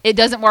 Agreed. It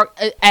doesn't work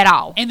at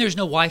all. And there's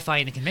no Wi-Fi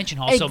in the convention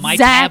hall, so my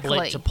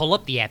tablet to pull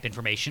up the app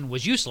information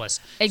was useless.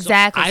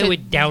 Exactly. So I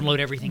would download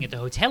everything at the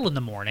hotel in the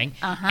morning,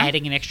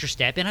 adding an extra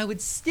step, and I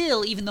would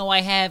still, even though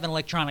I have an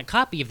electronic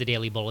copy of the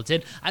Daily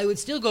Bulletin, I would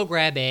still go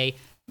grab a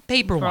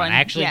paper one. I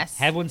actually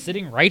have one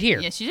sitting right here.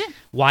 Yes, you did.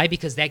 Why?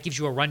 Because that gives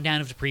you a rundown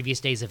of the previous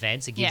day's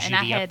events. It gives you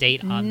the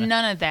update on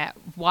none of that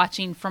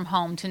watching from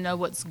home to know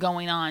what's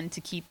going on,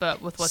 to keep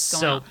up with what's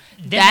going on.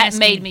 That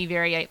made me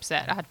very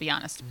upset, I have to be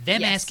honest.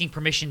 Them asking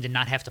permission to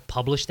not have to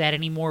publish that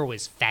anymore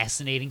was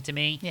fascinating to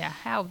me. Yeah,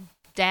 how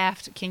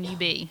daft can you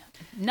be?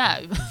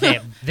 No.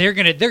 They're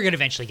gonna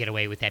eventually get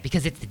away with that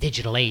because it's the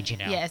digital age, you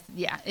know. Yes,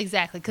 yeah,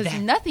 exactly. Because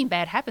nothing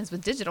bad happens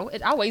with digital.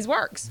 It always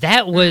works.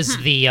 That was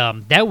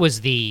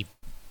the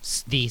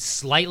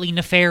slightly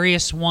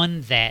nefarious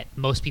one that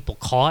most people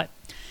caught.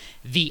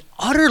 The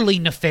utterly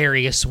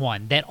nefarious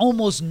one that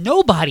almost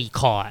nobody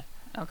caught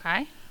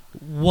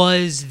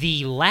was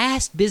the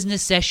last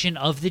business session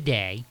of the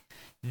day.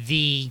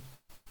 The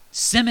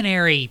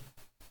seminary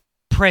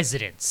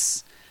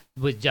presidents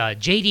with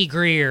J.D.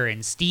 Greer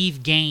and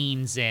Steve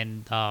Gaines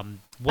and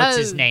what's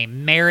his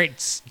name?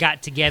 Merritt's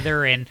got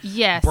together, and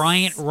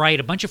Bryant Wright,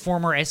 a bunch of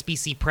former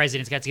SBC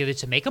presidents got together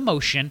to make a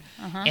motion,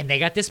 and they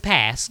got this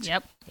passed.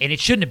 Yep. And it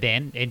shouldn't have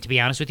been. And to be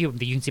honest with you,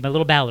 you can see my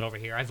little ballot over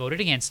here. I voted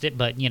against it,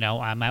 but, you know,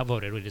 I'm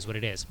outvoted. It is what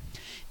it is.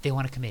 They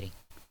want a committee.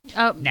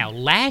 Now,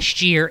 last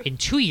year and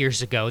 2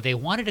 years ago, they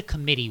wanted a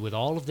committee with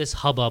all of this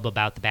hubbub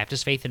about the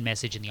Baptist Faith and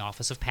Message and the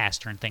office of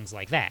pastor and things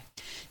like that.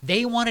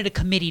 They wanted a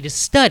committee to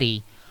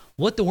study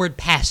what the word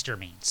pastor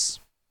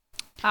means.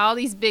 All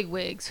these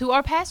bigwigs who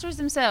are pastors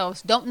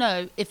themselves don't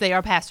know if they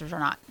are pastors or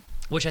not.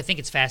 Which I think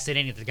it's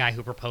fascinating that the guy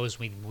who proposed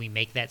we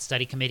make that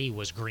study committee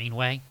was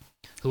Greenway,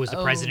 who was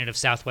the president of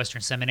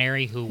Southwestern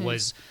Seminary, who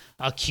was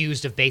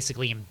accused of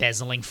basically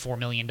embezzling $4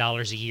 million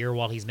a year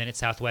while he's been at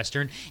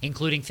Southwestern,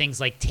 including things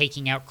like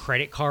taking out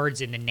credit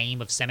cards in the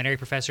name of seminary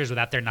professors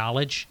without their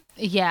knowledge.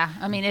 Yeah,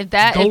 I mean, if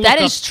that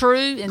is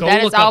true and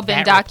that has all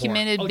been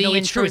documented being no,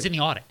 it's true. It's in the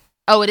audit.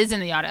 Oh, it is in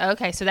the audit.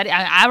 Okay, so that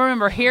I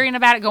remember hearing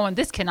about it going,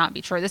 this cannot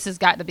be true. This has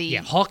got to be.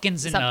 Yeah,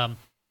 Hawkins and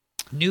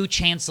new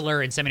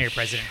chancellor and seminary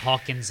president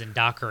Hawkins and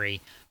Dockery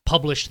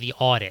published the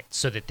audit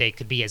so that they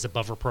could be as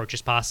above reproach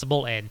as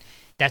possible, and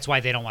that's why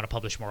they don't want to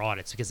publish more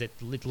audits, because it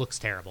looks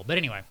terrible. But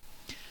anyway,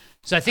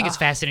 so I think it's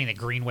fascinating that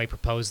Greenway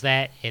proposed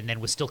that and then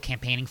was still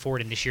campaigning for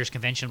it in this year's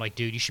convention. I'm like,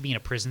 dude, you should be in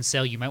a prison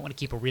cell. You might want to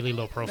keep a really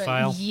low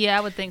profile. Yeah,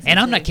 I would think so. And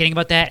I'm not kidding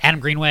about that. Adam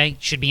Greenway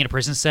should be in a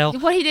prison cell.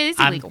 What he did is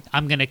illegal.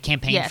 I'm going to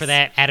campaign for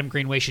that. Adam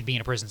Greenway should be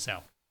in a prison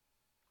cell.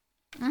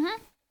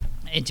 Mm-hmm.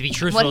 And to be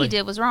truthful, what he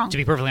did was wrong. To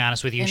be perfectly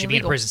honest with you, he should be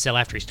in a prison cell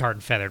after he's tarred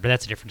and feathered. But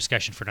that's a different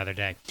discussion for another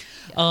day.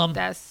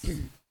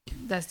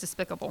 That's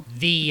despicable.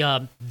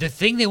 The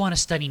thing they want to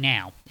study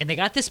now, and they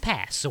got this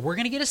passed, so we're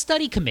going to get a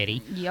study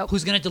committee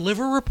who's going to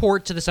deliver a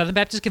report to the Southern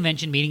Baptist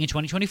Convention meeting in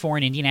 2024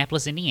 in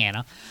Indianapolis,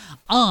 Indiana,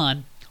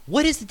 on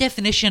What is the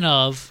definition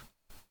of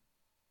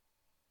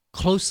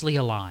closely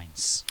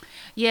aligns?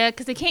 Yeah,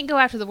 because they can't go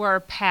after the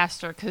word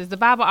pastor because the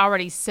Bible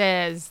already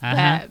says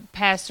that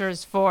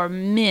pastors for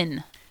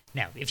men.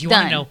 Now, if you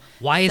want to know,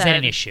 why is that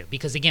an So- issue?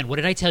 Because, again, what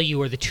did I tell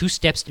you are the 2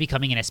 steps to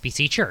becoming an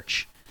SBC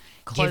church?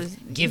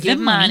 Give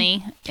them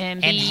money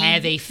and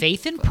have a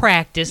faith and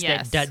practice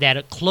Yes.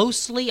 that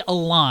closely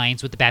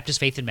aligns with the Baptist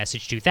Faith and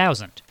Message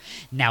 2000.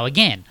 Now,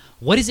 again,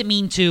 what does it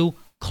mean to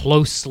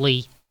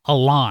closely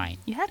align?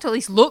 You have to at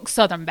least look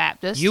Southern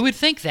Baptist. You would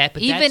think that,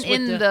 but even that's what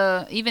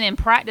in even in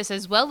practice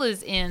as well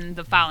as in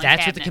the filing that's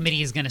what cabinet. the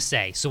committee is going to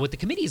say. So what the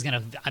committee is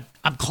going to,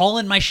 I'm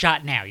calling my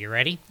shot now. You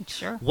ready?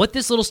 Sure. What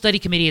this little study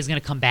committee is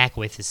going to come back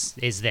with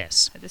is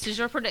this. This is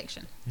your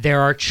prediction. There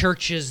are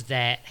churches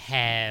that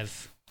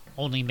have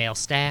only male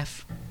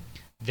staff.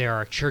 There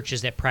are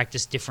churches that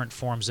practice different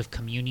forms of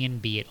communion,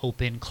 be it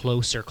open,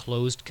 close, or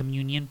closed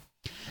communion.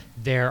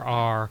 There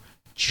are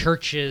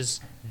churches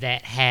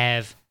that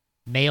have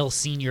male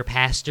senior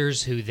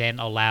pastors who then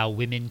allow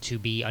women to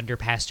be under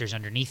pastors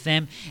underneath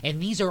them.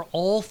 And these are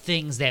all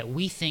things that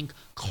we think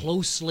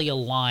closely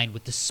align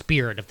with the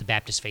spirit of the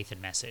Baptist Faith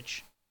and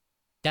Message.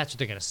 That's what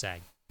they're going to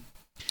say.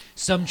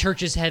 Some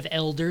churches have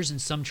elders, and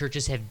some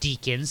churches have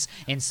deacons,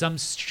 and some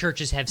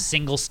churches have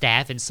single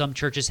staff, and some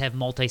churches have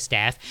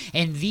multi-staff.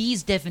 And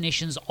these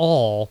definitions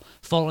all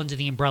fall under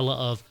the umbrella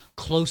of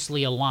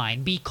closely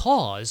aligned,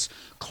 because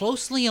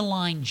closely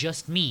aligned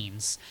just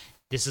means,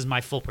 this is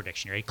my full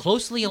prediction, right?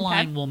 Closely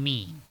aligned will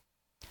mean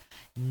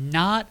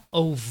not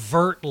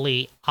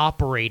overtly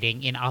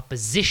operating in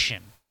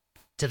opposition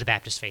to the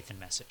Baptist Faith and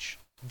Message.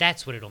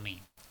 That's what it'll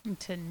mean.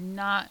 To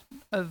not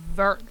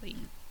overtly,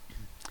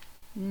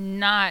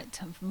 not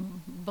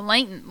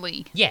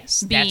blatantly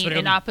Yes, be that's what it'll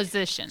in mean.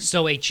 opposition.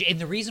 So, and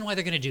the reason why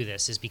they're going to do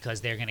this is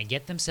because they're going to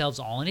get themselves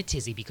all in a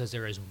tizzy, because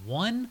there is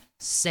one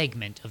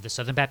segment of the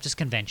Southern Baptist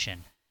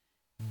Convention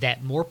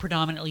that more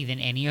predominantly than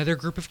any other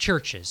group of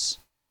churches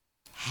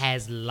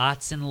has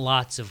lots and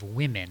lots of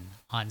women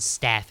on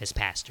staff as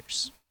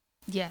pastors.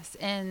 Yes,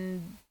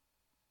 and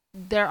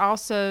they're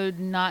also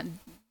not.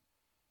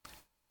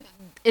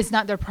 It's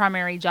not their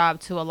primary job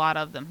to a lot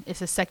of them.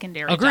 It's a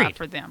secondary job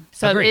for them.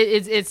 So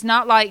it's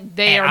not like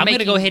they are. I'm going to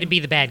making- go ahead and be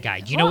the bad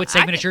guy. Do you know what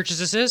segment of churches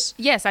this is?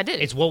 Yes, I do.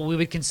 It's what we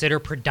would consider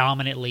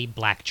predominantly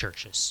black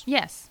churches.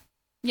 Yes.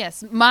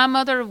 My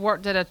mother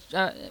worked at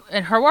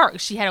in her work.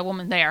 She had a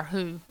woman there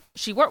who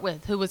she worked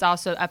with who was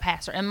also a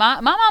pastor. And my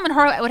mom and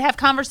her would have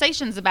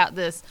conversations about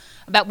this,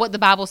 about what the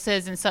Bible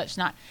says and such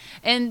not.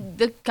 And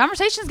the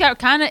conversations got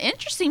kind of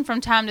interesting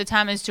from time to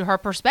time as to her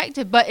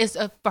perspective. But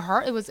for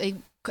her,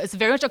 it's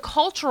very much a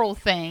cultural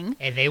thing.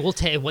 And they will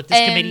tell what this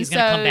committee is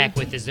going to come back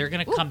with is they're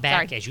going to come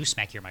back, sorry. as you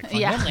smack your microphone.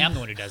 Yeah. Normally I'm the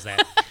one who does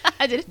that.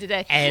 I did it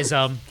today. As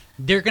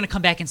they're going to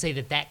come back and say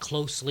that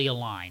closely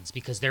aligns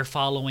because they're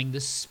following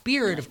the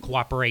spirit of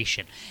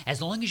cooperation.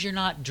 As long as you're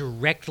not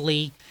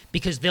directly,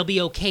 because they'll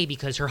be okay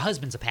because her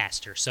husband's a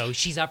pastor, so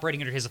she's operating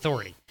under his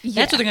authority. Yeah.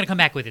 That's what they're going to come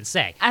back with and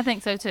say. I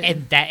think so too.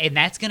 And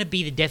that's going to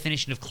be the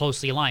definition of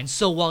closely aligned.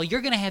 So while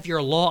you're going to have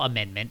your law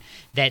amendment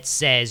that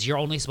says you're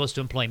only supposed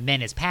to employ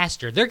men as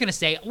pastor, they're going to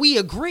say, we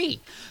agree,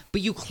 but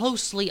you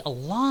closely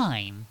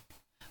align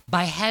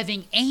by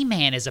having a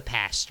man as a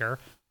pastor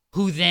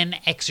who then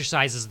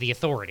exercises the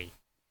authority.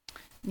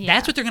 Yeah.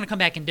 That's what they're going to come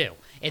back and do.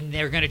 And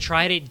they're going to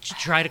try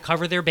to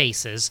cover their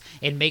bases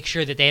and make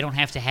sure that they don't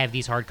have to have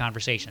these hard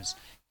conversations.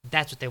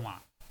 That's what they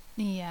want.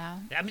 Yeah.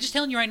 I'm just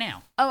telling you right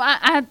now. Oh,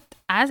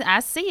 I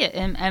see it,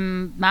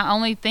 and my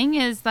only thing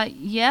is like,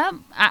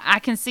 I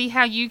can see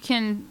how you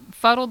can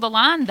fuddle the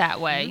line that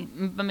way.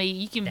 I mean,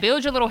 you can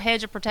build your little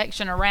hedge of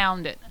protection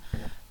around it,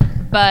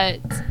 but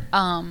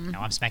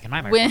Now I'm smacking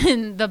my microphone.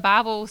 when the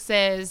Bible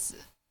says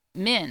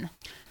men,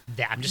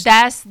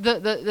 That's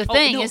the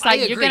thing. no, It's like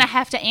I you're agree. going to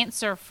have to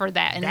answer for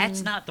that. And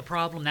That's not the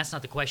problem. That's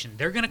not the question.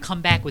 They're going to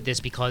come back with this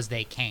because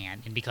they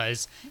can and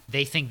because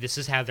they think this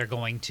is how they're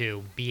going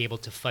to be able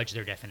to fudge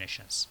their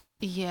definitions.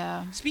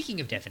 Yeah.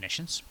 Speaking of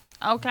definitions,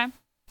 Okay.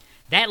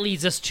 that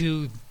leads us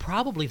to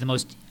probably the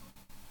most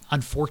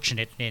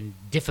unfortunate and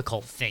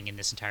difficult thing in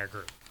this entire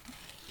group.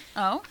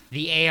 Oh.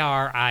 The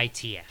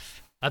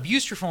ARITF,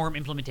 Abuse Reform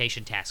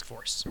Implementation Task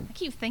Force. I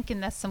keep thinking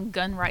that's some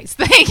gun rights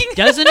thing.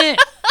 Doesn't it?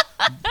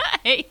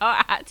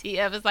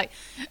 ARITF is like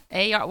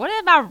AR.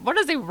 What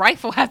does a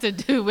rifle have to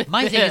do with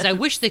My this? thing is, I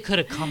wish they could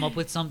have come up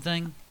with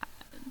something.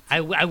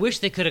 I wish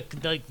they could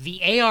have, like, the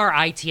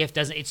ARITF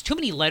doesn't, it's too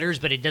many letters,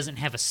 but it doesn't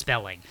have a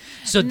spelling.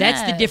 So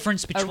that's the No,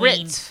 difference a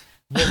between, writ.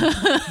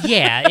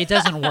 yeah, it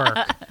doesn't work.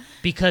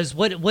 Because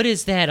what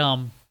is that,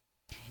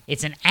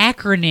 it's an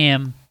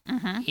acronym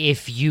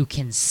if you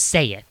can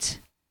say it.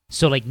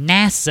 So, like,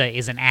 NASA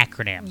is an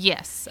acronym.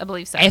 Yes, I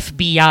believe so.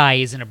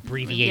 FBI is an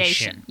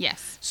abbreviation.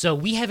 Yes. So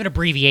we have an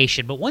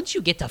abbreviation, but once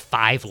you get to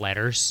 5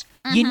 letters,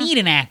 you need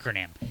an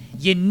acronym.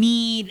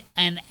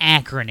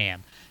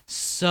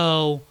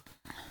 So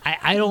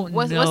I don't know.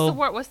 What's the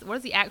word? What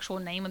is the actual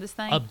name of this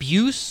thing?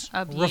 Abuse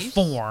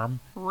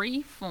Reform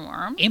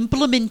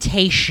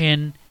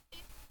Implementation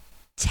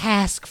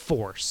Task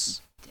Force.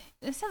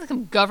 It sounds like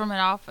some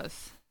government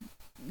office.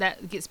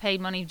 that gets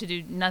paid money to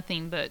do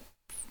nothing but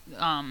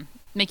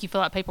make you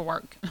fill out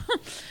paperwork.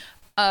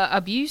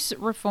 Abuse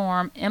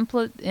Reform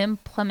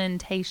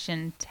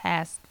Implementation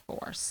Task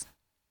Force.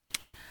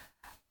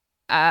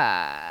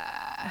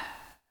 I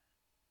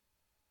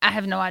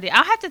have no idea.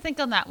 I'll have to think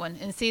on that one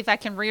and see if I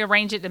can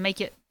rearrange it to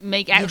make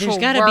actual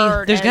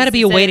There's got to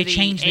be a way to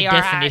change the ARITF.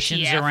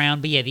 definitions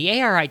around. But yeah,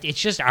 the ARI, it's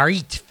just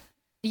ARIT.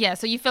 Yeah,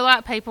 so you fill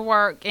out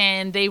paperwork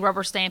and they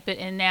rubber stamp it,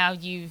 and now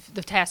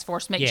the task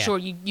force makes sure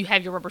you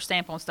have your rubber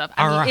stamp on stuff.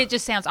 I mean, it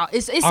just sounds odd.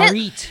 It's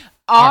ARIT.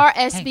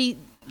 RSB.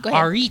 Go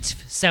ahead. ARIT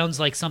sounds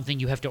like something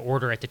you have to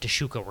order at the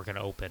Tashuka we're going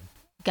to open.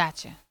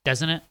 Gotcha.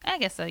 Doesn't it? I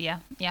guess so. Yeah.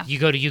 You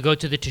go to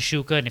the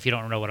Tashuka, and if you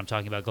don't know what I'm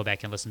talking about, go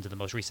back and listen to the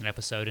most recent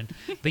episode.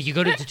 But you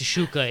go to the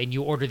Tashuka and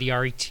you order the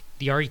ARIT.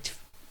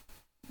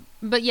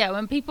 But yeah,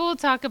 when people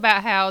talk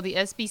about how the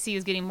SBC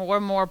is getting more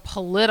and more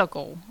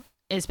political,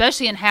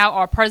 especially in how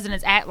our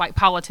presidents act like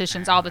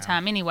politicians all the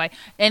time anyway,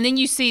 and then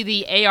you see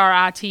the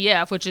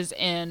ARITF, which is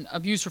an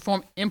Abuse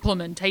Reform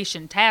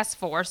Implementation Task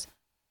Force.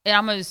 It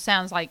almost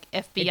sounds like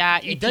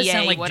FBI, it does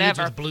sound like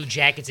whatever. Dudes with blue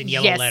jackets and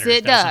yellow yes, letters.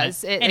 It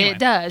does. Anyway. It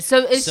does.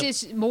 So it's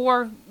just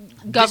more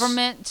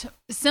government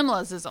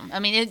symbolism. I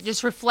mean, it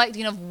just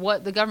reflecting of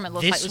what the government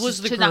looks like, which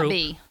should not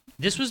be.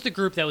 This was the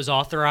group that was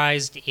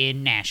authorized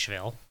in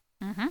Nashville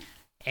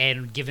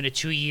and given a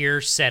 2-year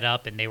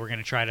setup, and they were going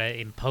to try to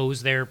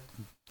impose their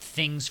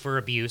things for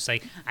abuse. I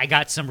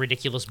got some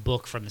ridiculous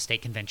book from the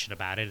state convention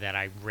about it that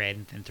I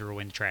read and threw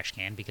in the trash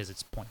can because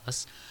it's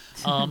pointless.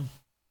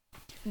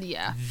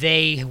 Yeah.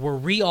 They were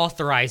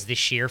reauthorized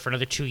this year for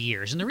another 2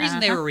 years. And the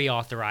reason they were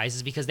reauthorized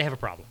is because they have a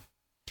problem.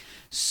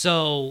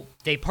 So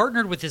they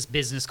partnered with this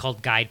business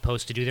called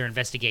Guidepost to do their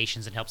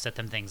investigations and help set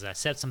some things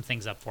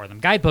up for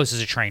them. Guidepost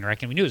is a train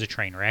wreck, and we knew it was a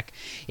train wreck.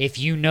 If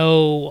you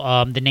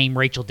know the name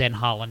Rachel Den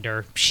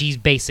Hollander, she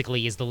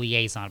basically is the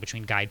liaison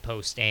between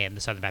Guidepost and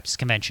the Southern Baptist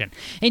Convention.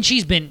 And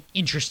she's been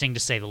interesting, to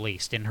say the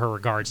least, in her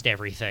regards to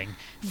everything.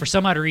 For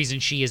some odd reason,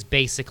 she is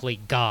basically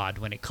God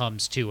when it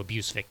comes to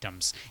abuse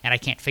victims. And I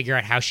can't figure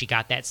out how she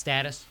got that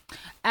status.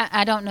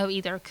 I don't know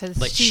either.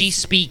 But she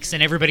speaks,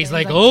 and everybody's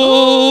like,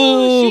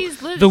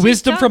 the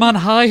wisdom from on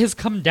high has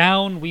come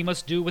down. We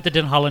must do what the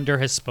Den Hollander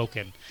has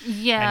spoken.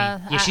 Yeah,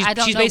 I mean,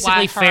 she's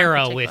basically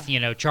Pharaoh with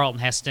Charlton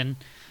Heston.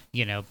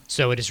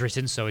 So it is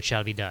written, so it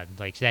shall be done.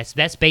 Like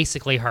that's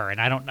basically her.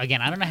 And I don't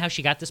know how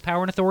she got this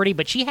power and authority,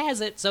 but she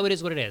has it, so it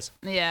is what it is.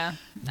 Yeah.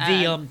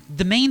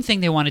 The main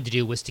thing they wanted to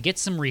do was to get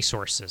some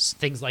resources,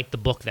 things like the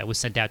book that was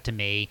sent out to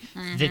me,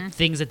 the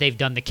things that they've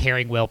done, the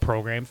Caring Well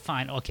program.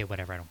 Fine, okay,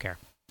 whatever, I don't care.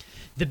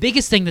 The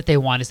biggest thing that they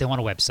want is a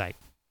website.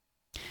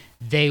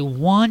 They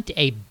want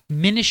a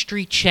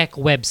ministry check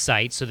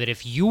website so that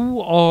if you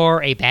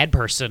are a bad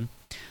person,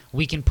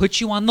 we can put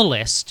you on the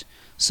list.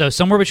 So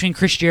somewhere between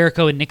Chris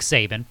Jericho and Nick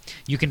Saban,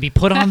 you can be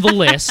put on the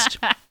list.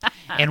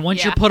 And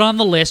once you're put on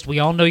the list, we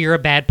all know you're a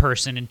bad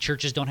person, and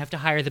churches don't have to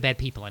hire the bad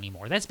people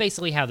anymore. That's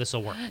basically how this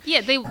will work. Yeah,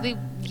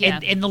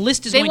 And the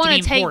list is going to be important. They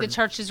want to take the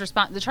church's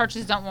the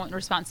churches don't want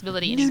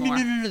responsibility anymore.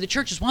 No. The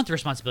churches want the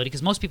responsibility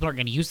because most people aren't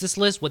going to use this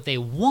list. What they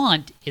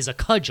want is a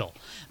cudgel,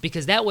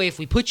 because that way, if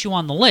we put you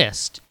on the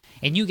list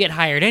and you get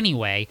hired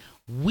anyway,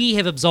 we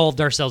have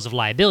absolved ourselves of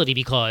liability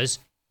because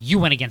you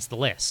went against the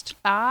list.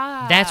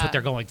 That's what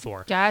they're going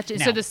for. Gotcha.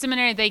 Now, so the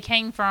seminary they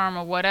came from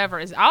or whatever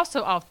is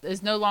also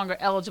is no longer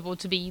eligible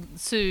to be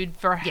sued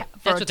for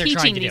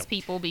teaching these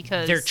people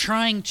because they're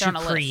trying to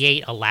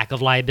create a lack of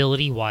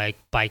liability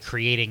by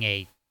creating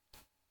a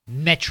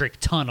metric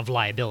ton of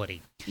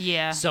liability.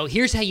 Yeah. So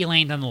here's how you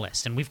land on the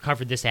list, and we've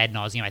covered this ad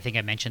nauseum. I think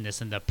I mentioned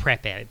this in the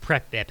prep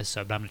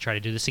episode, but I'm going to try to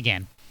do this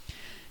again.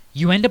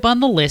 You end up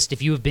on the list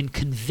if you have been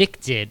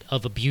convicted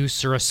of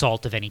abuse or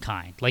assault of any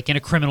kind, like in a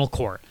criminal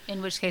court.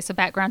 In which case, a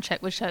background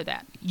check would show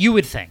that. You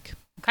would think.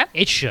 Okay.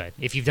 It should.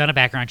 If you've done a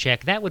background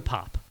check, that would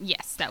pop.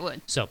 Yes, that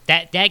would. So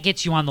that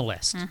gets you on the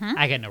list.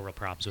 I got no real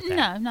problems with that.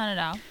 No, not at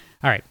all.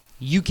 All right.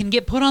 You can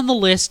get put on the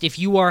list if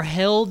you are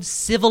held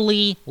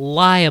civilly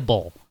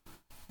liable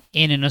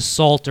in an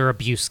assault or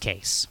abuse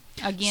case.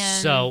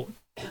 Again. So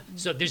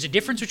there's a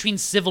difference between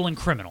civil and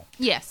criminal.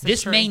 Yes,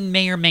 this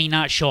may or may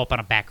not show up on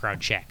a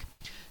background check.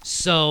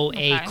 So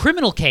a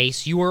criminal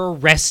case, you were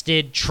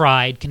arrested,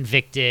 tried,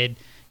 convicted,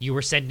 you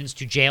were sentenced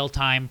to jail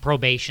time,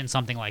 probation,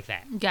 something like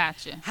that.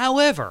 Gotcha.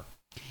 However,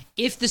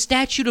 if the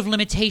statute of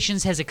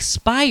limitations has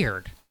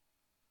expired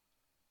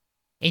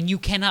and you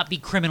cannot be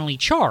criminally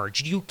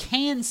charged, you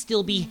can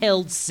still be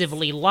held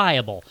civilly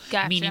liable.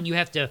 Gotcha. Meaning you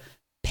have to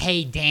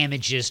pay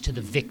damages to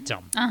the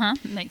victim.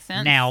 Makes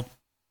sense. Now,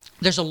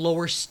 there's a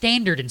lower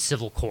standard in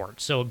civil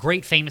court. So a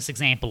great famous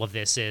example of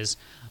this is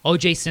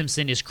O.J.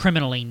 Simpson is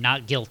criminally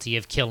not guilty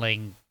of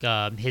killing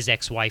his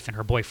ex-wife and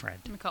her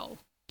boyfriend. Nicole.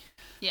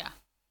 Yeah.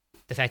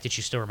 The fact that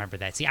you still remember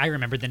that. See, I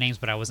remembered the names,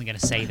 but I wasn't going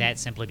to say that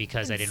simply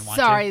because I didn't want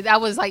to. Sorry,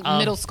 that was like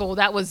middle school.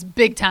 That was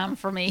big time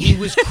for me. He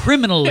was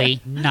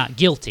criminally not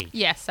guilty.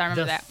 Yes, I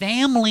remember that. The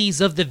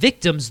families of the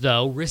victims,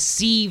 though,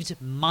 received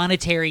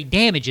monetary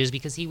damages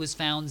because he was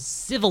found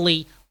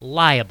civilly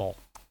liable.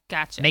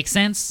 Gotcha. Make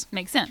sense?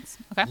 Makes sense.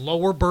 Okay.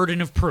 Lower burden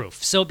of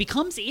proof. So it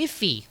becomes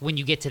iffy when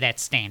you get to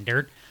that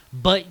standard,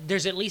 but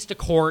there's at least a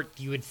court.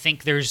 You would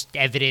think there's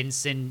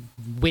evidence and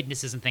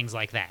witnesses and things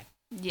like that.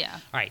 Yeah.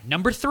 All right,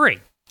 number 3.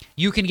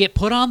 You can get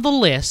put on the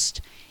list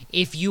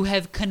if you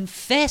have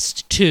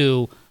confessed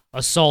to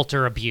assault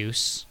or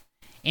abuse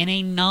in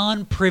a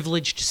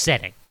non-privileged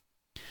setting.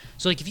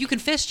 So, like, if you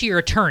confess to your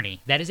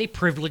attorney, that is a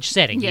privileged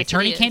setting. Yes, the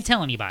attorney it is. can't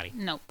tell anybody.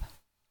 Nope.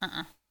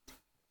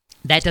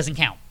 That doesn't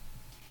count.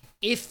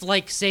 If,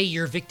 like, say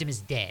your victim is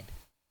dead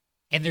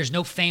and there's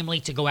no family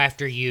to go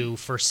after you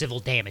for civil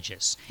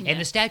damages and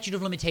the statute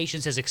of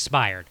limitations has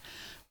expired,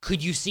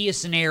 could you see a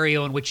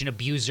scenario in which an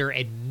abuser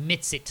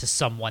admits it to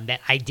someone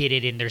that I did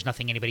it and there's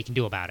nothing anybody can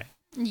do about it?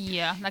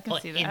 Yeah, I can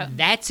see that. In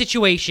that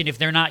situation, if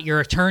they're not your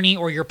attorney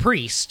or your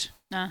priest,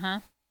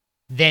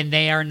 then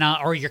they are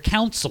not, or your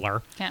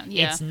counselor.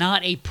 It's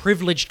not a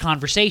privileged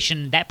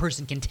conversation. That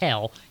person can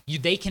tell you.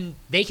 They can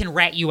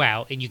rat you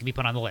out, and you can be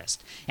put on the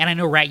list. And I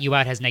know rat you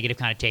out has negative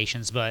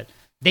connotations, but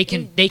they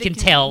can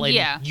tell,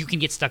 and you can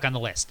get stuck on the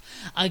list.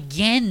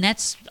 Again,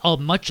 that's a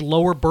much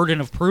lower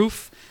burden of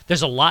proof.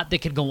 There's a lot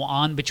that could go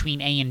on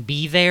between A and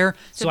B there.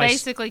 So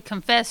basically,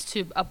 confess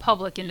to a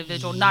public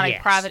individual, not a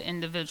private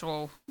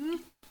individual.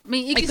 I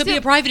mean, it could be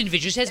a private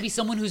individual. It has to be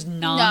someone who's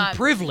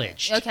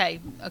non-privileged. Okay.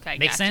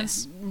 Makes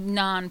sense?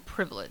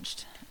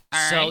 Non-privileged.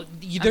 So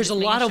there's a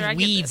lot of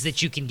weeds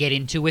that you can get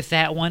into with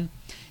that one.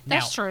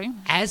 Now, That's true.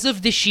 As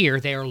of this year,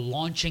 they are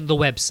launching the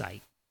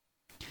website.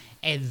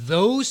 And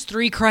those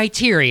 3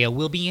 criteria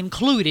will be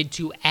included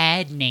to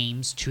add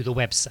names to the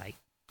website.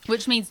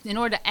 Which means in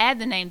order to add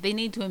the name, they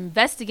need to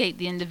investigate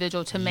the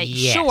individual to make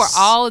sure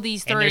all of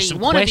these 3,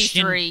 one of these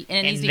 3,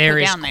 and it needs to be put down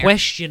there. And there is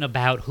question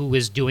about who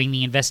is doing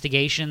the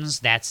investigations.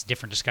 That's a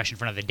different discussion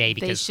for another day.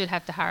 Because they should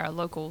have to hire a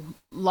local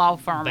law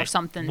firm or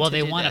something. Well,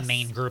 they do want this. a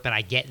main group, and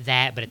I get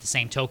that. But at the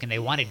same token, they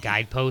wanted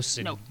guideposts,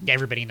 and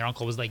everybody and their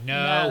uncle was like,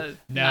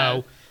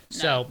 no.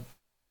 So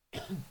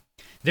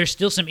there's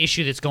still some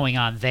issue that's going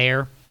on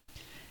there.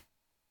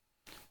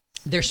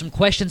 There's some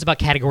questions about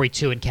Category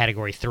 2 and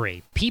Category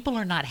 3. People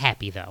are not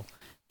happy, though,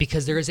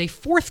 because there is a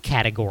 4th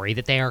category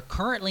that they are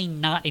currently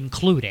not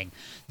including.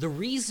 The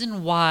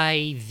reason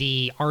why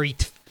the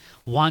RET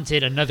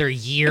wanted another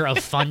year of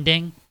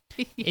funding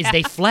is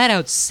they flat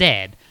out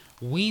said,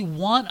 we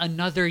want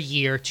another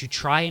year to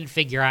try and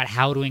figure out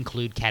how to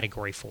include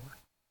Category 4.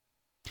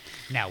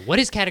 Now, what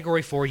is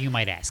Category 4, you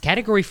might ask?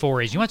 Category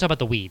 4 is, you want to talk about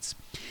the weeds.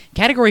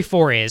 Category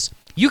 4 is,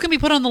 you can be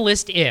put on the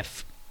list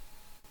if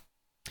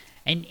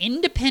an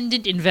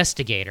independent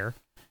investigator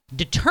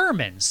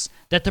determines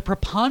that the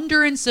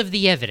preponderance of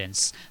the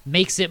evidence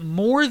makes it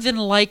more than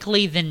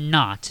likely than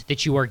not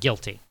that you are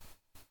guilty.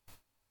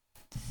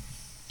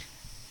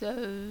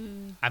 So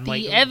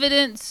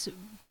evidence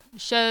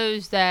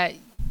shows that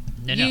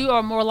you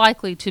are more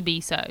likely to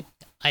be so.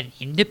 An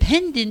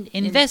independent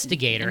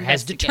investigator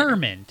has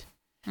determined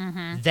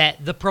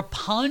that the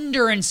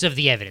preponderance of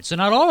the evidence, so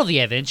not all of the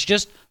evidence,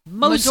 just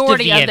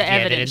majority of the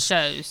evidence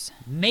shows,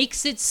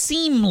 makes it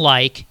seem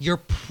like you're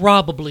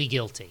probably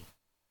guilty.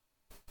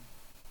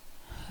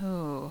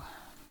 Oh.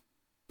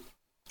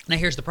 Now,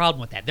 here's the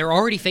problem with that. They're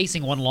already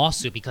facing one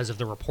lawsuit because of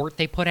the report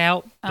they put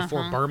out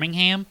before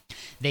Birmingham.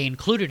 They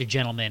included a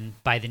gentleman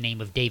by the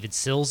name of David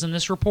Sills in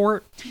this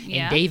report,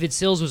 and David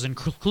Sills was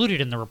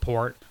included in the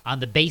report on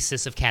the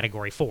basis of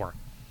Category 4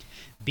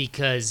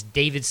 because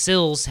David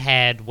Sills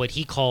had what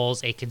he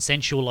calls a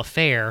consensual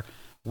affair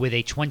with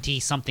a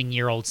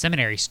 20-something-year-old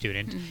seminary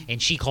student,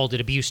 and she called it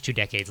abuse 2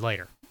 decades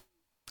later.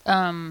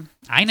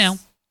 I know.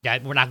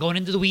 We're not going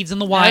into the weeds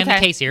and the why in the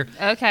case here.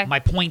 Okay. My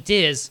point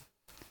is,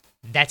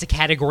 that's a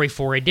Category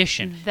 4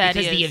 addition.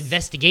 Because the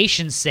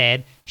investigation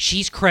said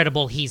she's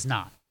credible, he's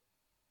not.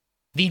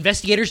 The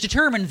investigators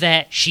determined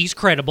that she's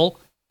credible,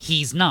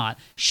 he's not.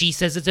 She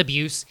says it's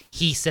abuse,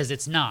 he says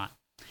it's not.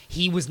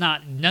 He was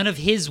not, none of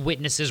his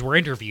witnesses were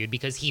interviewed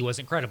because he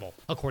wasn't credible,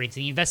 according to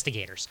the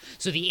investigators.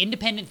 So the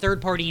independent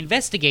third-party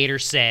investigator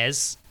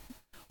says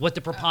what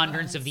the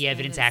preponderance of the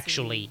evidence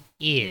actually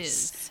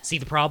is. See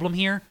the problem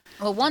here?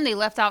 Well, one, they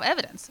left out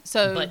evidence.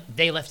 But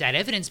they left out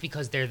evidence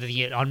because they're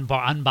the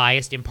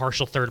unbiased,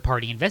 impartial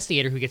third-party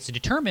investigator who gets to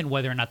determine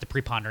whether or not the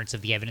preponderance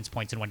of the evidence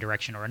points in one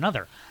direction or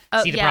another.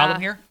 See the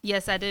problem here?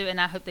 Yes, I do, and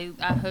I hope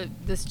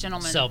this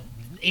gentleman. So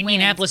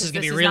Indianapolis is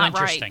going to be real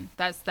interesting.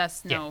 Right.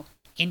 That's no.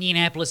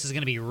 Indianapolis is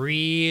going to be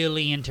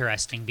really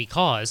interesting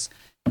because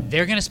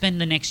they're going to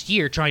spend the next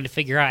year trying to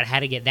figure out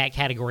how to get that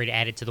category to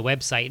add it to the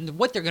website. And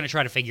what they're going to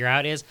try to figure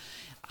out is,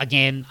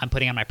 again, I'm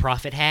putting on my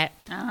prophet hat.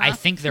 I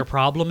think their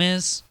problem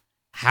is,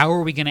 how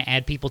are we going to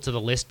add people to the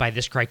list by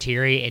this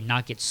criteria and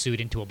not get sued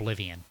into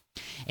oblivion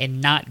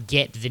and not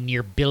get the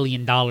near $1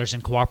 billion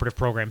in cooperative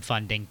program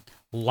funding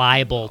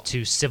liable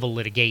to civil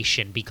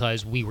litigation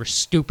because we were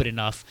stupid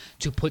enough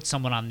to put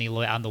someone on the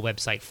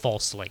website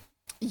falsely?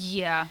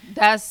 Yeah,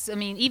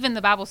 even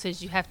the Bible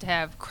says you have to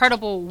have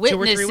credible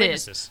witnesses. 2 or 3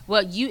 witnesses.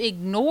 Well, you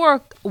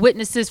ignore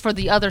witnesses for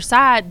the other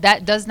side.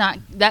 That does not.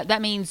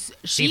 That means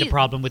See the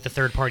problem with the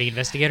third-party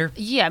investigator?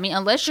 Yeah, I mean,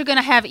 unless you're going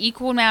to have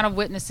equal amount of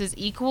witnesses,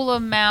 equal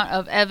amount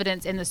of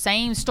evidence in the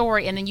same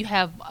story, and then you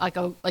have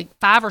like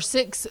 5 or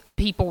 6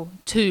 people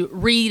to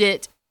read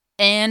it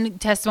and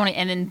testimony,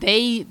 and then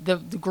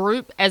the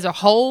group as a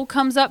whole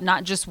comes up,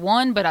 not just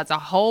one, but as a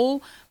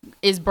whole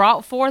is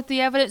brought forth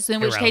the evidence,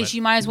 in which case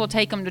you might as well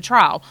take them to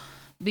trial.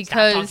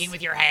 Because Stop talking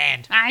with your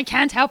hand. I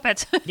can't help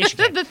it. Yes, you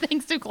can. The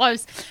thing's too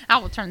close. I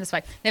will turn this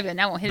way. Maybe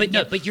I won't hit it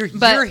again.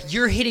 But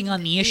you're hitting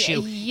on the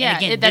issue. Yeah,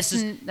 and again, that's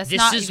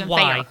not even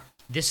fair.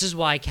 This is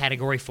why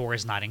Category 4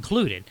 is not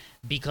included,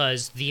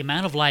 because the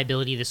amount of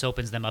liability this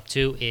opens them up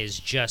to is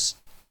just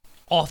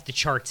off the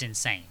charts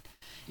insane.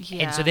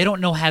 Yeah. And so they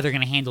don't know how they're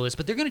going to handle this,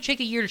 but they're going to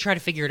take a year to try to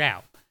figure it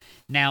out.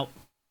 Now,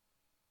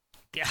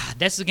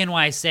 that's again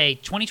why I say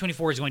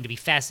 2024 is going to be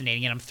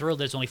fascinating, and I'm thrilled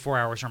that it's only 4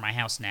 hours from my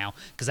house now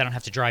because I don't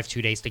have to drive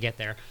 2 days to get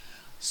there.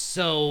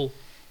 So,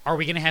 are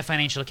we going to have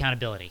financial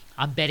accountability?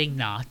 I'm betting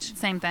not.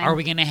 Same thing. Are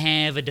we going to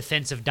have a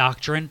defensive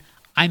doctrine?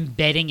 I'm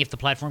betting if the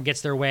platform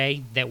gets their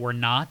way that we're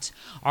not.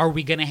 Are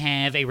we going to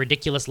have a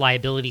ridiculous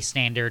liability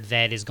standard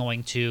that is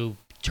going to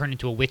turn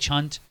into a witch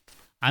hunt?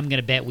 I'm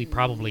going to bet we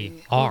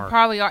probably are. We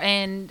probably are,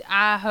 and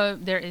I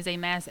hope there is a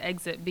mass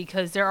exit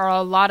because there are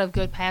a lot of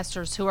good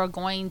pastors who are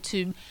going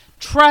to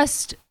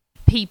trust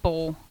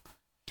people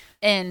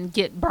and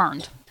get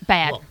burned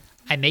bad. Well,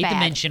 I made the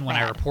mention when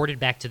I reported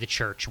back to the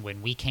church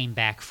when we came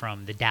back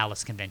from the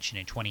Dallas convention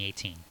in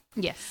 2018.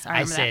 Yes,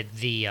 I remember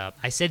that.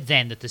 I said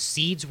then that the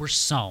seeds were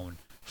sown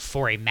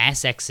for a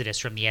mass exodus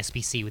from the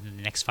SBC within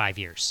the next 5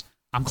 years.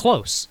 I'm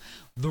close.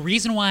 The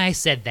reason why I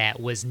said that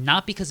was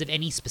not because of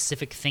any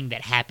specific thing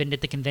that happened at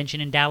the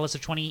convention in Dallas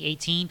of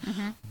 2018,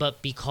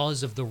 but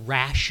because of the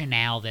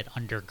rationale that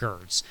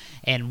undergirds.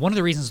 And one of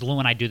the reasons Lou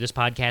and I do this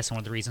podcast, and one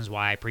of the reasons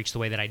why I preach the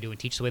way that I do and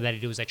teach the way that I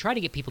do, is I try to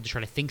get people to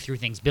try to think through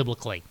things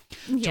biblically,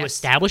 to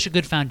establish a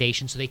good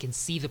foundation so they can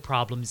see the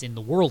problems in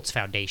the world's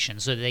foundation,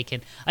 so that they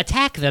can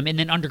attack them and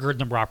then undergird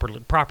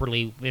them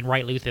properly and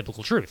rightly with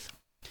biblical truth.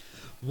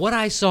 What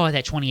I saw at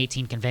that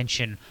 2018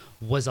 convention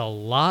was a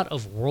lot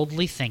of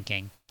worldly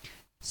thinking,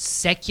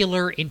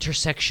 secular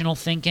intersectional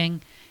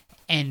thinking,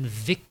 and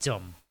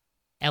victim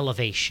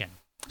elevation.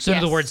 So in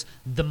other words,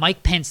 the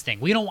Mike Pence thing.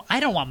 I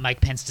don't want Mike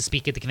Pence to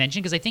speak at the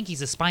convention because I think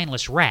he's a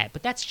spineless rat,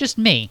 but that's just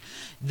me.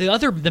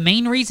 The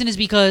main reason is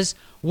because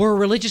we're a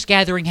religious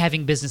gathering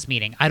having business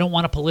meeting. I don't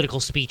want a political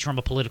speech from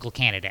a political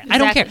candidate. Exactly. I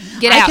don't care.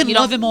 Get out. I can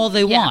love him all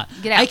they want.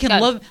 Get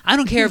out. I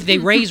don't care if they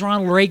raise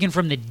Ronald Reagan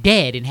from the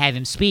dead and have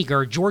him speak,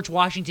 or George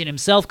Washington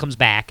himself comes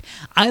back.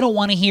 I don't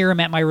want to hear him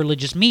at my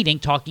religious meeting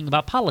talking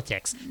about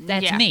politics.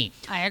 That's me.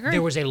 I agree.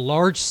 There was a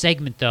large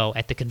segment, though,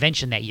 at the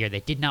convention that year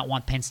that did not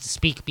want Pence to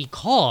speak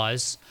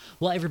because,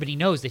 well, everybody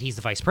knows that he's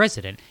the vice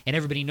president, and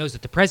everybody knows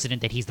that the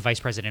president that he's the vice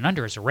president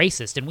under is a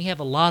racist, and we have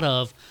a lot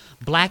of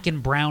black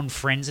and brown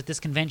friends at this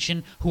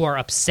convention who are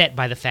upset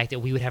by the fact that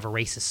we would have a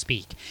racist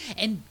speak.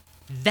 And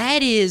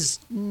that is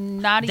an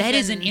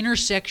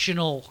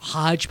intersectional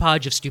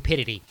hodgepodge of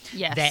stupidity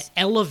that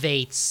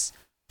elevates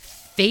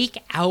fake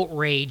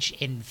outrage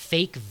and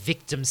fake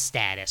victim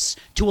status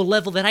to a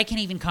level that I can't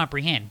even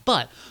comprehend.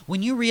 But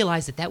when you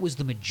realize that that was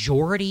the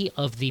majority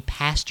of the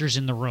pastors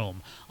in the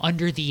room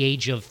under the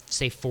age of,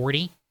 say,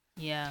 40,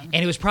 and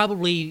it was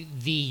probably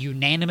the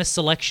unanimous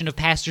selection of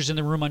pastors in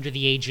the room under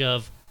the age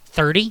of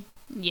 30,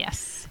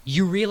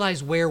 you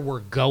realize where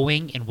we're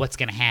going and what's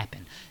going to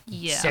happen.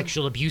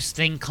 Sexual abuse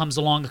thing comes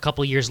along a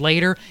couple of years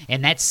later,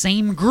 and that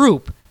same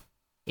group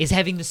is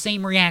having the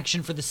same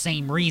reaction for the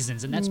same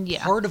reasons, and that's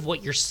part of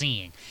what you're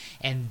seeing.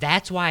 And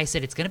that's why I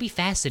said it's going to be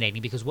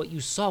fascinating, because what you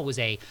saw was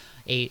an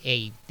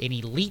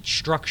elite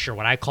structure,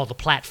 what I call the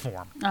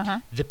platform.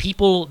 The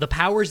people, the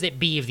powers that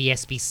be of the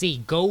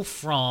SBC go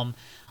from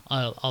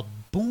a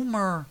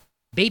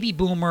baby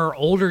boomer,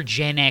 older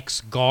Gen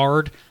X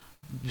guard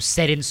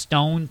set in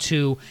stone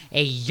to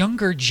a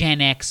younger Gen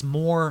X,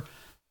 more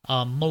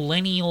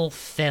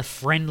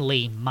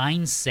millennial-friendly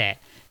mindset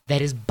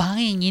that is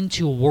buying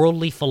into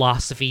worldly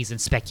philosophies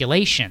and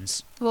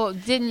speculations,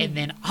 and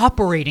then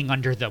operating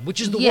under them,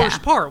 which is the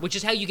worst part, which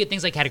is how you get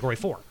things like Category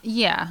 4.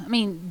 Yeah, I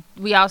mean,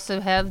 we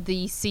also have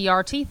the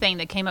CRT thing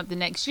that came up the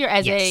next year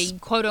as a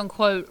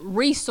quote-unquote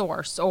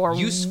resource or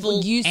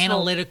useful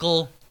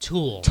analytical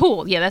tool.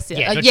 Yeah, that's it.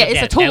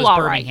 It's a tool,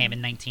 all right. Birmingham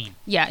in 19.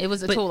 Yeah, it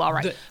was a tool, all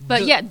right.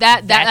 But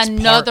that's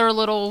another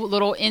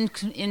little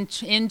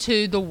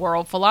into the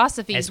world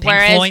philosophies. As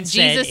whereas Pink Floyd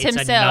Jesus said, it's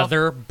himself,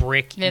 another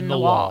brick in the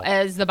wall,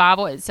 as the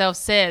Bible itself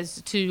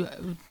says, to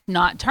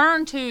not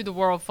turn to the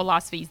world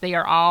philosophies. They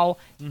are all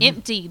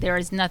empty. There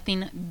is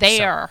nothing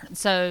there.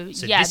 So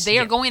they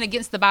are going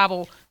against the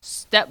Bible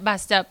step by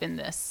step in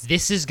this.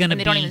 This is going to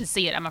be... They don't even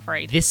see it, I'm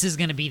afraid. This is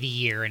going to be the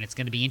year, and it's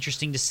going to be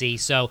interesting to see.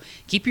 So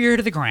keep your ear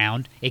to the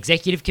ground.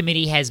 Executive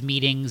committee has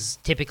meetings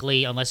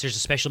typically, unless there's a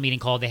special meeting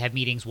called, they have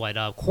meetings,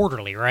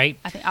 quarterly, right?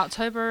 I think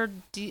October,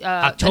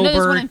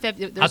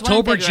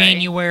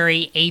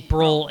 January,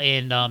 April,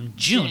 and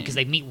June, because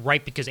they meet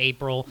right because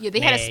April, Yeah, they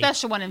had a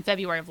special one in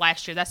February of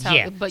last year. That's how.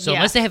 Yeah.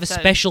 Unless they have a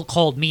special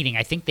called meeting,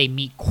 I think they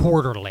meet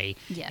quarterly.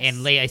 Yes.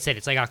 And like I said,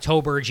 it's like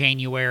October,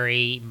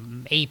 January,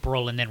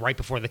 April, and then right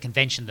before the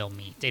convention they'll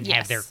meet and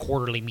have their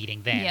quarterly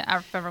meeting then. Yeah,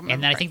 I remember.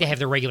 And then I think they have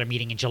their regular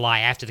meeting in July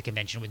after the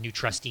convention with new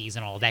trustees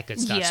and all that good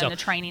stuff. Yeah, so, and the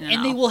training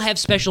and they will have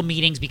special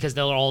meetings because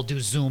they'll all do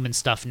Zoom and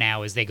stuff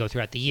now as they go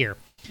throughout the year.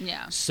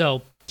 Yeah.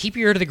 So keep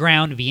your ear to the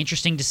ground. It'll be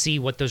interesting to see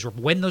when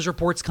those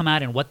reports come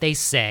out and what they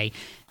say.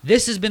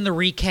 This has been the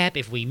recap.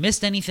 If we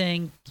missed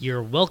anything,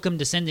 you're welcome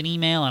to send an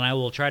email, and I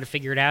will try to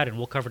figure it out, and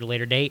we'll cover it at a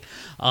later date.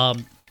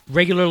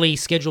 Regularly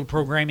scheduled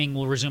programming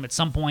will resume at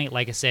some point.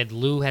 Like I said,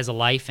 Lou has a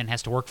life and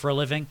has to work for a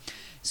living.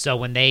 So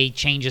when they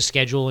change his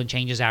schedule and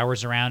change his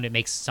hours around, it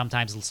makes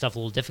sometimes stuff a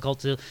little difficult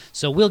to.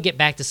 So we'll get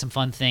back to some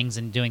fun things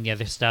and doing the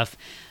other stuff.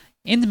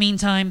 In the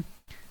meantime,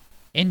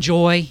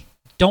 enjoy.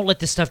 Don't let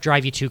this stuff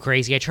drive you too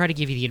crazy. I try to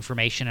give you the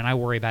information, and I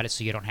worry about it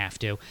so you don't have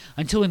to.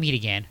 Until we meet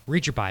again,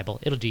 read your Bible.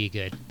 It'll do you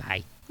good.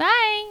 Bye.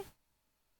 Bye.